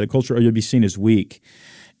threat inside the culture, or you'll be seen as weak.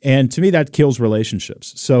 And to me, that kills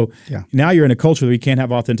relationships. So now you're in a culture where you can't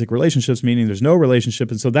have authentic relationships, meaning there's no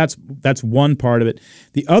relationship. And so that's one part of it.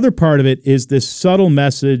 The other part of it is this subtle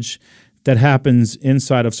message that happens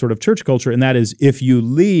inside of sort of church culture, and that is, if you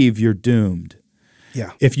leave, you're doomed.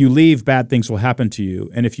 Yeah. If you leave, bad things will happen to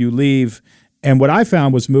you. And if you leave, and what I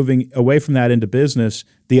found was moving away from that into business,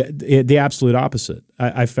 the absolute opposite.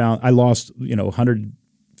 I found I lost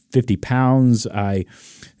 150 pounds.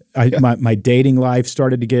 My dating life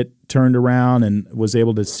started to get turned around, and was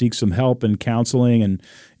able to seek some help and counseling, and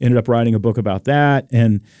ended up writing a book about that.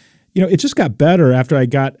 And it just got better after I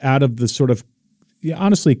got out of the sort of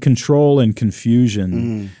honestly control and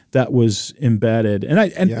confusion that was embedded.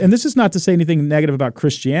 And this is not to say anything negative about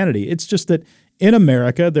Christianity. It's just that in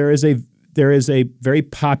America there is there is a very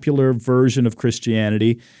popular version of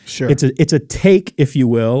Christianity. Sure. It's a take, if you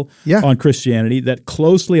will, on Christianity that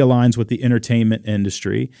closely aligns with the entertainment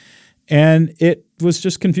industry. And it was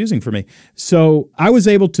just confusing for me. So I was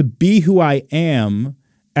able to be who I am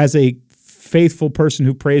as a faithful person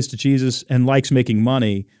who prays to Jesus and likes making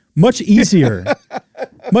money much easier.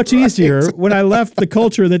 Much easier when I left the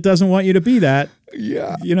culture that doesn't want you to be that.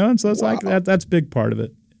 Yeah. You know, and so it's like that's a big part of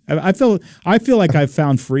it. I feel like I've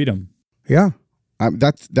found freedom. Yeah.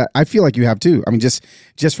 I feel like you have too. I mean,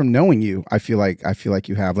 just from knowing you, I feel like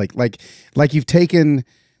you have like you've taken,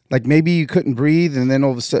 like maybe you couldn't breathe and then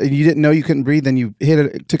all of a sudden you didn't know you couldn't breathe. Then you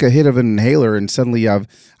took a hit of an inhaler and suddenly you have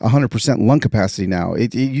 100% lung capacity now.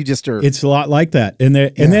 You just are. It's a lot like that. And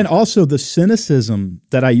then also the cynicism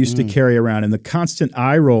that I used to carry around and the constant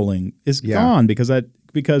eye rolling is gone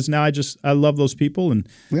because now I love those people, and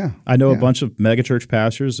I know a bunch of megachurch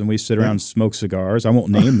pastors, and we sit around and smoke cigars. I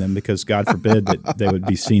won't name them because God forbid that they would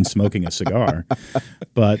be seen smoking a cigar.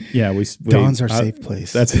 But Don's our safe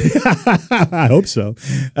place. That's I hope so.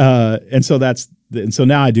 And so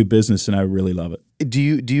now I do business, and I really love it. Do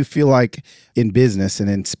you feel like in business and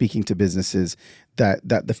in speaking to businesses that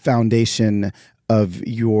the foundation of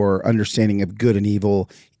your understanding of good and evil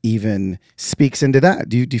even speaks into that?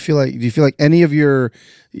 Do you feel like any of your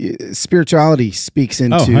spirituality speaks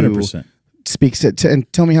into 100%. Speaks to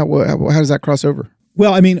and tell me how does that cross over?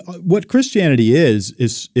 Well, I mean, what Christianity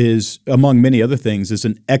is among many other things is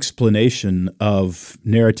an explanation of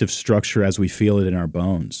narrative structure as we feel it in our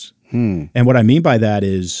bones. And what I mean by that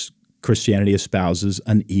is Christianity espouses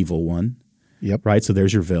an evil one. Yep. Right? So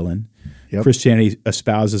there's your villain. Yep. Christianity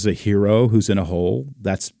espouses a hero who's in a hole.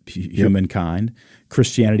 That's humankind.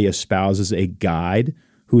 Christianity espouses a guide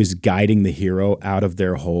who is guiding the hero out of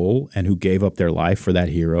their hole and who gave up their life for that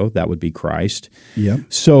hero. That would be Christ. Yep.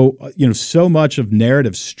 So, so much of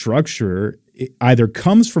narrative structure either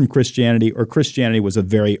comes from Christianity or Christianity was a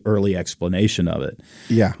very early explanation of it.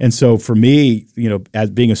 Yeah. And so for me,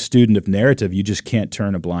 as being a student of narrative, you just can't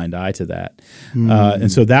turn a blind eye to that.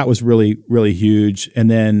 And so that was really, really huge.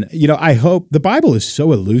 And then, I hope the Bible is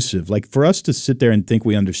so elusive. Like for us to sit there and think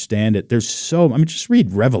we understand it, just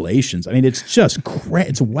read Revelations. I mean, it's just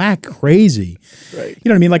it's whack crazy. Right. You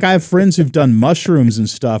know what I mean? Like I have friends who've done mushrooms and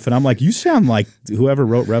stuff, and I'm like, you sound like whoever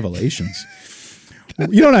wrote Revelations.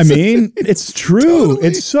 You know what I mean? It's true. Totally.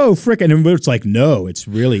 It's so freaking, and it's like, no, it's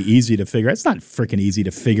really easy to figure out. It's not freaking easy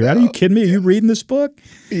to figure out. Are you kidding me? Are you reading this book?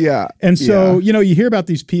 Yeah. And so, you hear about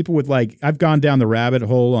these people with I've gone down the rabbit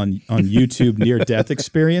hole on YouTube near-death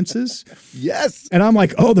experiences. Yes. And I'm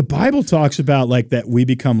like, oh, the Bible talks about that we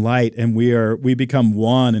become light and we become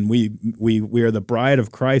one and we are the bride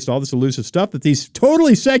of Christ, all this elusive stuff that these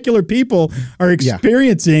totally secular people are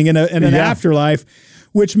experiencing in an afterlife,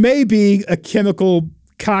 which may be a chemical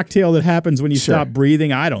cocktail that happens when you stop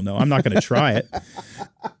breathing. I don't know. I'm not going to try it.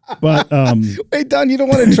 But wait, Don, you don't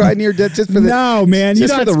want to try near death just for the no, man. You're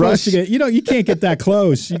not the supposed rush. to get. You can't get that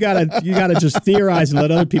close. You gotta just theorize and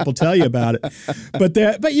let other people tell you about it. But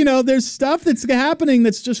there's stuff that's happening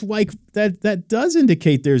that's just like that does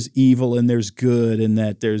indicate there's evil and there's good and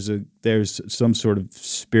that there's some sort of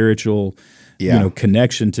spiritual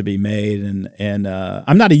connection to be made. And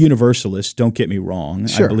I'm not a universalist. Don't get me wrong.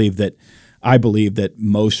 Sure. I believe that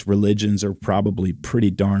most religions are probably pretty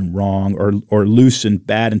darn wrong or loose and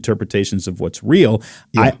bad interpretations of what's real.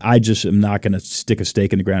 Yeah. I just am not going to stick a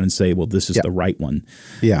stake in the ground and say, well, this is the right one.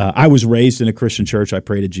 Yeah. I was raised in a Christian church. I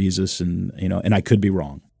pray to Jesus, and I could be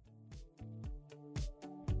wrong.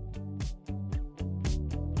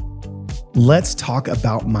 Let's talk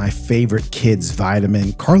about my favorite kids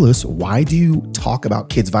vitamin. Carlos, why do you talk about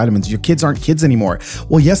kids vitamins? Your kids aren't kids anymore.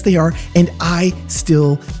 Well, yes, they are. And I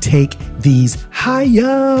still take these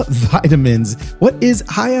Hiya vitamins. What is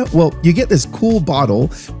Hiya? Well, you get this cool bottle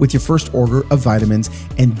with your first order of vitamins,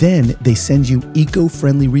 and then they send you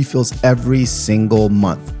eco-friendly refills every single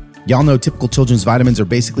month. Y'all know typical children's vitamins are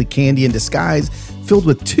basically candy in disguise, filled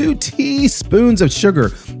with 2 teaspoons of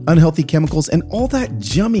sugar, unhealthy chemicals, and all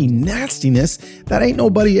that yummy nastiness that ain't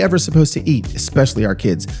nobody ever supposed to eat, especially our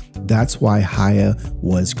kids. That's why Hiya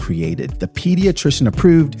was created. The pediatrician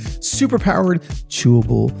approved, super-powered,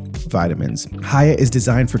 chewable vitamins. Hiya is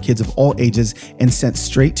designed for kids of all ages and sent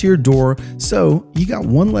straight to your door, so you got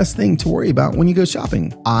one less thing to worry about when you go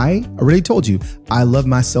shopping. I already told you, I love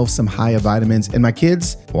myself some Hiya vitamins, and my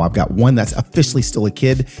kids, well, I've got one that's officially still a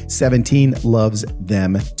kid, 17, loves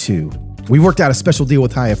them too. We worked out a special deal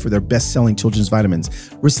with Hiya for their best-selling children's vitamins.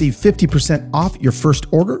 Receive 50% off your first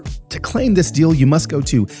order. To claim this deal, you must go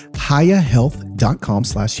to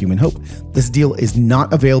hiyahealth.com/humanhope. This deal is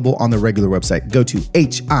not available on the regular website. Go to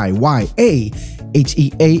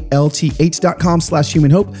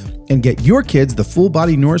hiyahealth.com/humanhope and get your kids the full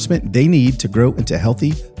body nourishment they need to grow into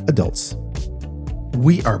healthy adults.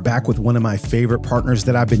 We are back with one of my favorite partners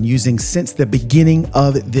that I've been using since the beginning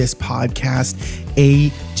of this podcast,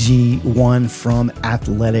 AG1 from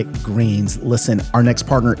Athletic Greens. Listen, our next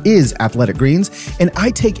partner is Athletic Greens, and I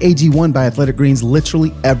take AG1 by Athletic Greens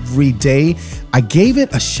literally every day. I gave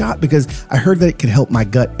it a shot because I heard that it could help my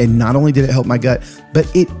gut, and not only did it help my gut, but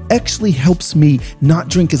it actually helps me not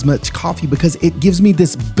drink as much coffee because it gives me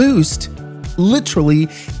this boost, literally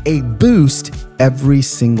a boost every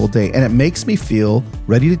single day, and it makes me feel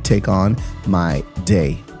ready to take on my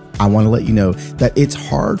day. I want to let you know that it's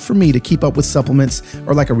hard for me to keep up with supplements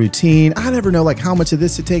or like a routine. I never know like how much of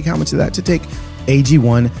this to take, how much of that to take.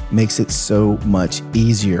 AG1 makes it so much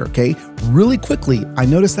easier, okay? Really quickly, I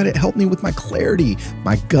noticed that it helped me with my clarity,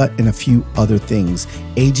 my gut, and a few other things.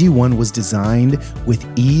 AG1 was designed with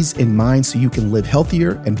ease in mind so you can live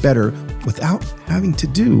healthier and better without having to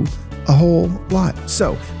do a whole lot.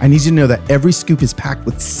 So I need you to know that every scoop is packed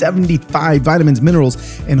with 75 vitamins, minerals,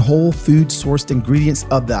 and whole food sourced ingredients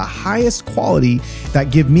of the highest quality that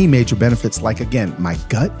give me major benefits like, again, my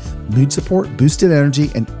gut, mood support, boosted energy,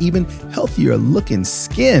 and even healthier looking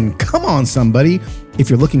skin. Come on, somebody. If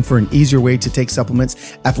you're looking for an easier way to take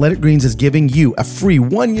supplements, Athletic Greens is giving you a free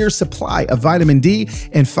 1-year supply of vitamin D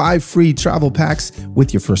and 5 free travel packs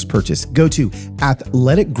with your first purchase. Go to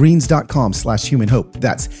athleticgreens.com/humanhope.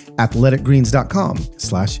 That's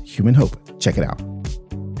athleticgreens.com/humanhope. Check it out.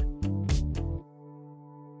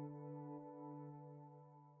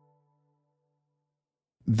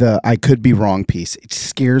 The I could be wrong piece, it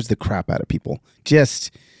scares the crap out of people.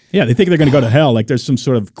 Yeah, they think they're going to go to hell. Like there's some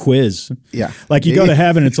sort of quiz. Yeah. Like you go to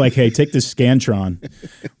heaven, it's like, hey, take this Scantron.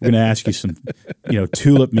 We're going to ask you some,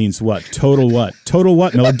 tulip means what? Total what? Total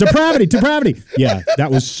what? No, depravity. Yeah,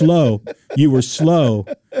 that was slow. You were slow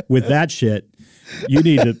with that shit. You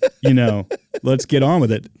need to, let's get on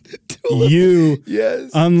with it.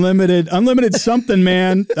 Yes. Unlimited something,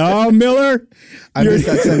 man. Oh, Miller. I missed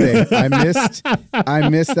that Sunday. I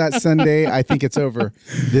missed that Sunday. I think it's over.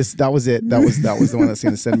 That was it. That was the one that's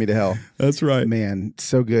going to send me to hell. That's right. Man,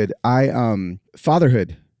 so good.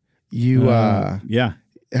 Fatherhood. You yeah.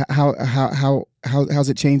 How's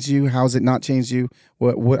it changed you? How's it not changed you?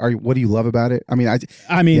 What do you love about it?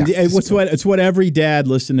 It's what every dad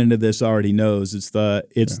listening to this already knows. It's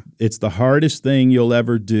the hardest thing you'll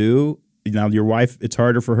ever do. Now your wife, it's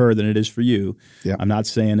harder for her than it is for you. Yeah. I'm not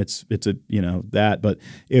saying it's that, but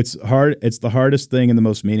it's hard. It's the hardest thing and the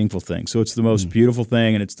most meaningful thing. So it's the most beautiful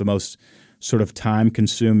thing, and it's the most sort of time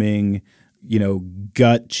consuming,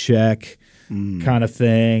 gut check kind of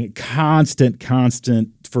thing. Constant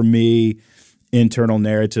for me. Internal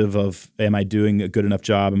narrative of, am I doing a good enough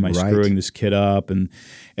job? Am I screwing this kid up? And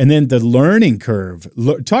then the learning curve.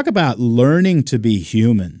 Talk about learning to be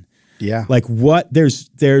human. Yeah. Like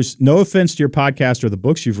there's no offense to your podcast or the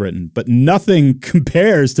books you've written, but nothing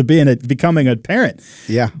compares to becoming a parent.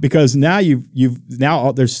 Yeah. Because now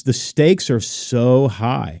the stakes are so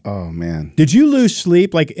high. Oh man. Did you lose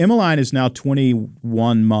sleep? Like Emmeline is now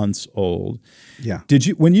 21 months old. Yeah. Did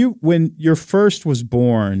you, when your first was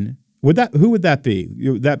born, who would that be?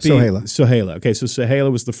 That be Sohaila. Okay, so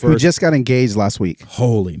Sohaila was the first. Who just got engaged last week.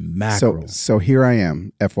 Holy mackerel. So here I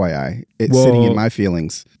am, FYI. It's sitting in my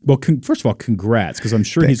feelings. Well, first of all, congrats, because I'm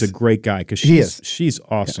sure he's a great guy, because she's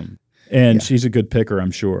awesome. Yeah. And she's a good picker, I'm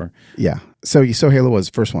sure. Yeah. So Sohaila was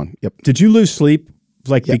the first one. Yep. Did you lose sleep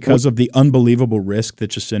because of the unbelievable risk that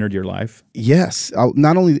just entered your life? Yes.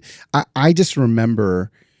 Not only, I just remember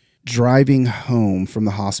driving home from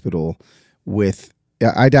the hospital with,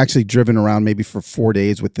 I'd actually driven around maybe for 4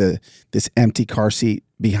 days with this empty car seat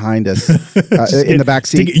behind us in the back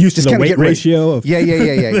seat. To get used to the weight ratio of yeah.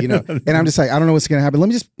 And I'm just like, I don't know what's going to happen. I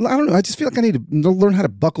don't know. I just feel like I need to learn how to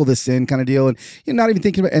buckle this in, kind of deal. And not even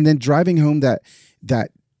thinking about. And then driving home that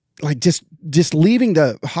like just leaving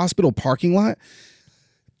the hospital parking lot,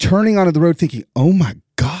 turning onto the road, thinking, oh my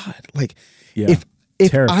God, like if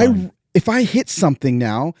I hit something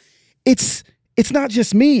now, it's not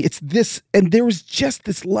just me. It's this, and there was just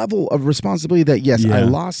this level of responsibility that I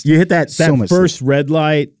lost. You hit that first red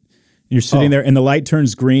light. You're sitting there, and the light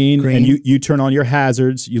turns green. And you turn on your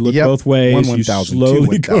hazards. You look both ways. 1,000, you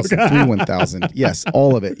slowly 2,000, 1,000. Yes,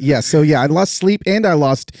 all of it. Yes. So I lost sleep and I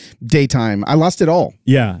lost daytime. I lost it all.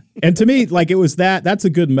 Yeah, and to me, like it was that's a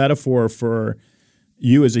good metaphor for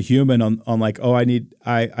you as a human on like, oh,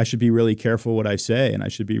 I should be really careful what I say, and I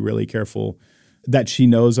should be really careful that she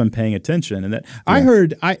knows I'm paying attention. And that I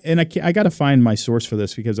heard, I got to find my source for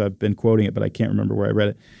this because I've been quoting it, but I can't remember where I read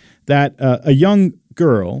it, that a young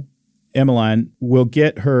girl, Emmeline, will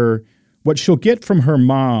get what she'll get from her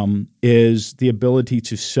mom is the ability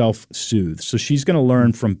to self-soothe. So she's going to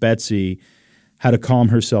learn from Betsy how to calm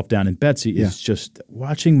herself down. And Betsy is just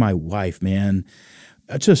watching my wife, man.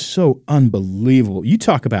 It's just so unbelievable. You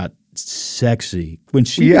talk about sexy. When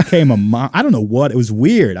she became a mom, I don't know what, it was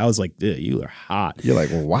weird. I was like, you are hot. You're like,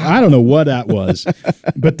 well, wow. I don't know what that was.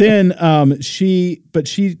 But then she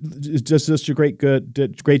does just a great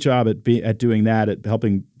job at doing that, at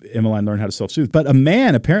helping Emmeline learn how to self-soothe. But a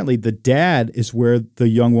man, apparently the dad is where the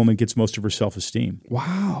young woman gets most of her self-esteem.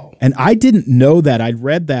 Wow. And I didn't know that. I'd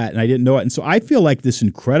read that and I didn't know it. And so I feel like this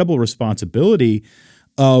incredible responsibility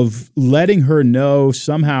of letting her know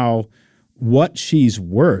somehow what she's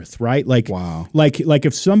worth, right? Like, wow. Like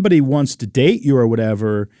if somebody wants to date you or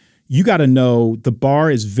whatever, you got to know the bar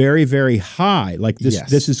is very, very high. Like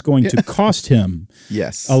this is going to cost him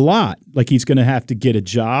a lot. Like he's going to have to get a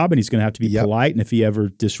job and he's going to have to be polite. And if he ever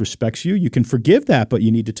disrespects you, you can forgive that, but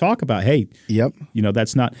you need to talk about, hey,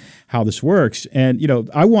 that's not how this works. And,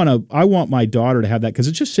 I want my daughter to have that because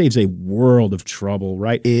it just saves a world of trouble,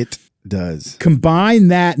 right? It does. Combine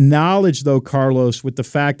that knowledge, though, Carlos, with the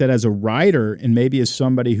fact that as a writer and maybe as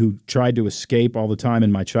somebody who tried to escape all the time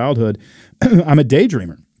in my childhood, I'm a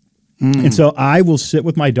daydreamer. And so I will sit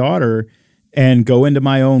with my daughter and go into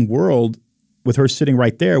my own world with her sitting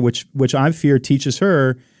right there, which I fear teaches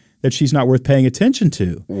her that she's not worth paying attention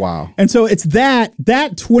to. Wow. And so it's that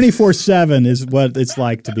 24/7 is what it's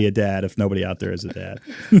like to be a dad if nobody out there is a dad.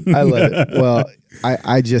 I love it. Well,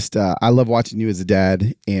 I just I love watching you as a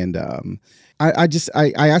dad, and I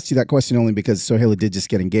asked you that question only because Sohaila did just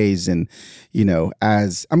get engaged, and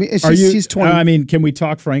she's 20. Can we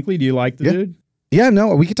talk frankly? Do you like the dude? Yeah,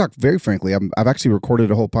 no, we could talk very frankly. I've actually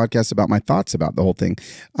recorded a whole podcast about my thoughts about the whole thing.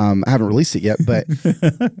 I haven't released it yet, but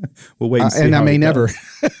we'll wait and see. And I may never.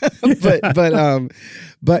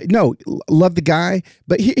 but no, love the guy.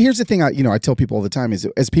 But here's the thing. I tell people all the time is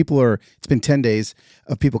as it's been 10 days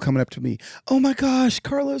of people coming up to me. Oh my gosh,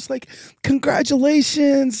 Carlos! Like,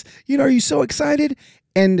 congratulations! Are you so excited?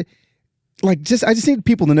 And like, I just need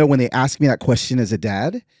people to know when they ask me that question as a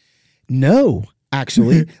dad. No.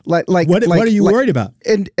 Actually, what are you worried about?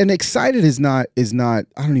 And excited is not. I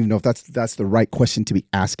don't even know if that's the right question to be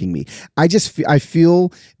asking me. I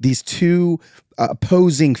feel these two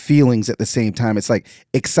opposing feelings at the same time. It's like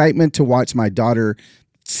excitement to watch my daughter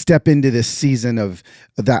step into this season of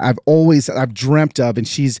that I've dreamt of, and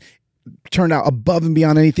she's turned out above and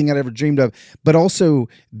beyond anything I'd ever dreamed of. But also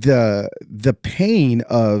the pain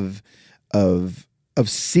of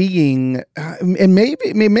seeing, and maybe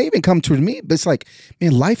it may even come to me, but it's like,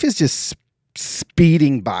 man, life is just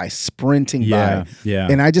speeding by, sprinting by. Yeah.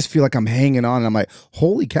 And I just feel like I'm hanging on, and I'm like,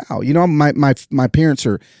 holy cow. My parents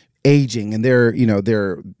are aging, and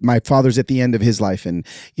my father's at the end of his life, and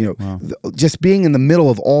just being in the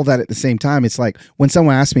middle of all that at the same time. It's like when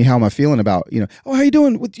someone asks me how am I feeling about, oh, how you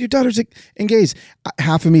doing with your daughter's engaged,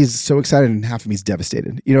 half of me is so excited and half of me is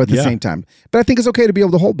devastated, at the same time. But I think it's okay to be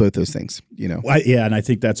able to hold both those things, and I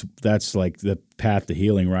think that's like the path to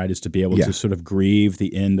healing, right? Is to be able to sort of grieve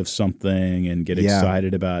the end of something and get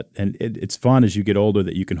excited about, and it's fun as you get older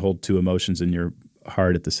that you can hold two emotions in your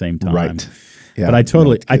heart at the same time. Right. Yeah, but I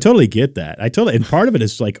totally get that. And part of it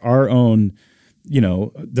is like our own,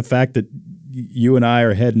 the fact that you and I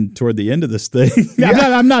are heading toward the end of this thing.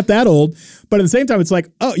 I'm not that old, but at the same time, it's like,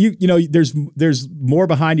 oh, there's more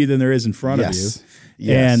behind you than there is in front of you.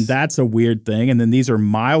 Yes. And that's a weird thing. And then these are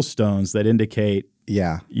milestones that indicate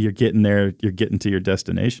you're getting there, you're getting to your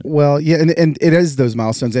destination. Well, yeah, and it is those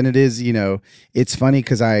milestones, and it is, it's funny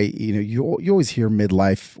because you always hear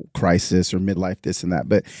midlife crisis or midlife this and that,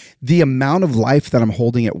 but the amount of life that I'm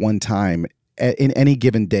holding at one time in any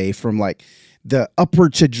given day, from like the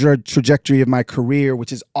upward trajectory of my career,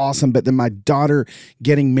 which is awesome, but then my daughter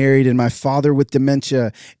getting married and my father with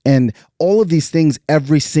dementia and all of these things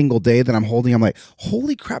every single day that I'm holding, I'm like,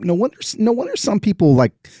 holy crap, no wonder some people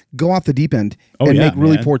like go off the deep end and make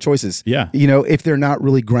really poor choices. Yeah. If they're not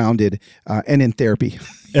really grounded and in therapy.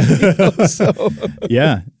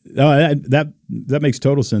 Yeah. No, that makes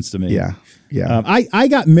total sense to me. Yeah. Yeah. I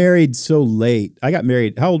got married so late.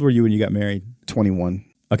 How old were you when you got married? 21.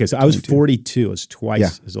 Okay, so I was 42. I was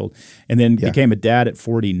twice as old. And then became a dad at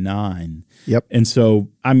 49. Yep. And so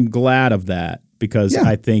I'm glad of that because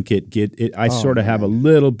I think I sort of have a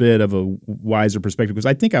little bit of a wiser perspective, because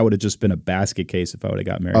I think I would have just been a basket case if I would have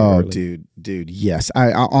got married early. Dude, yes.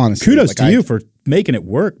 I honestly, kudos to you for making it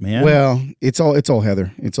work, man. Well, it's all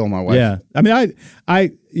Heather. It's all my wife. Yeah. I mean,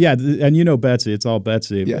 and you know Betsy. It's all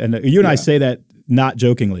Betsy. Yeah. And you and I say that not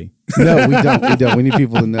jokingly. No, we don't. We need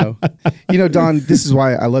people to know. Don, this is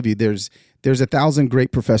why I love you. There's 1,000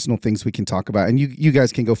 great professional things we can talk about. And you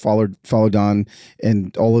guys can go follow Don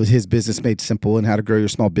and all of his Business Made Simple and how to grow your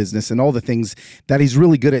small business and all the things that he's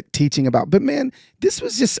really good at teaching about. But man, this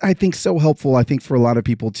was just, I think, so helpful, I think, for a lot of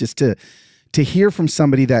people just to hear from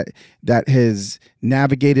somebody that has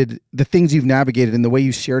navigated the things you've navigated and the way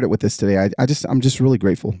you shared it with us today. I'm just really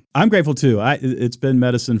grateful. I'm grateful too. It's been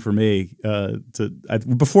medicine for me.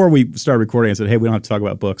 Before we started recording, I said, "Hey, we don't have to talk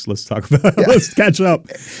about books. Let's talk about let's catch up."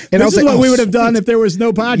 And this is what we would have done if there was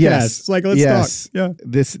no podcast. Yes, it's like let's talk. Yeah.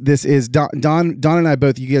 This is Don and I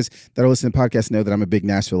both. You guys that are listening to the podcast know that I'm a big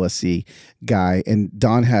Nashville SC guy, and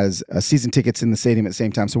Don has season tickets in the stadium at the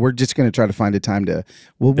same time. So we're just going to try to find a time to.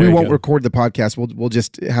 We won't record the podcast. We'll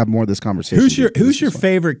just have more of this conversation. Who's your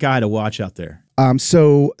favorite guy to watch out there?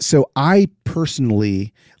 So I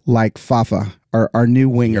personally like Fafa, our new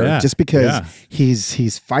winger, just because he's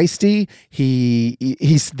feisty.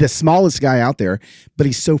 He's the smallest guy out there, but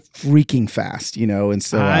he's so freaking fast, And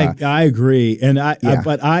so I agree, and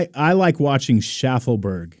I like watching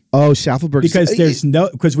Schaffelberg. Oh, Schaffelberg,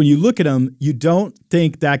 because when you look at him, you don't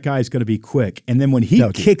think that guy's going to be quick, and then when he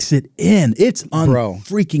kicks it in, it's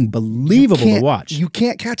freaking believable to watch. You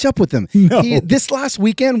can't catch up with him. No. This last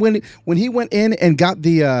weekend when he went in and got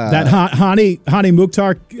the that Hani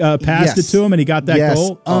Mukhtar passed it to him, and he got that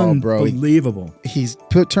goal. Unbelievable. He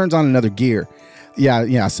turns on another gear.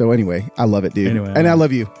 Yeah. So anyway, I love it, dude. Anyway, and I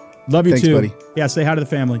love you. Love you. Thanks, too, buddy. Yeah, say hi to the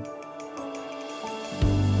family.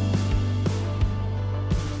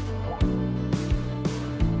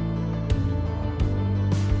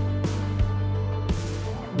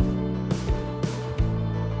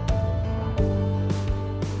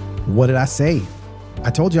 What did I say?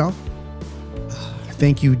 I told y'all.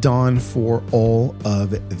 Thank you, Don, for all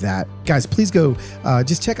of that. Guys, please go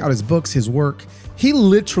just check out his books, his work. He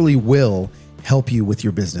literally will help you with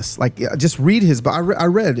your business. Like, just read his book. I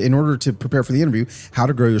read, in order to prepare for the interview, How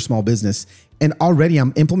to Grow Your Small Business. And already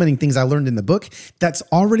I'm implementing things I learned in the book that's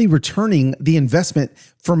already returning the investment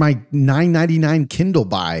for my $9.99 Kindle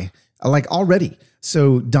buy, like already.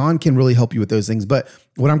 So Don can really help you with those things. But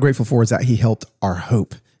what I'm grateful for is that he helped our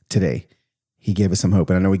hope today. He gave us some hope,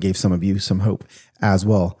 and I know he gave some of you some hope as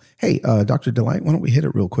well. Hey, Dr. Delight, why don't we hit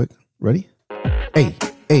it real quick? Ready? Hey.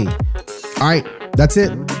 All right, that's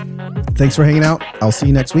it. Thanks for hanging out. I'll see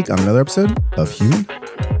you next week on another episode of Human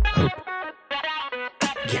Hope.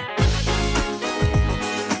 Yeah.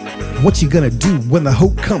 What you gonna do when the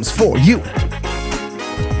hope comes for you?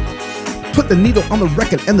 Put the needle on the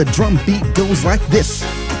record and the drum beat goes like this.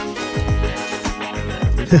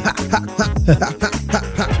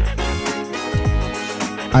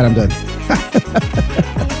 All right, I'm done.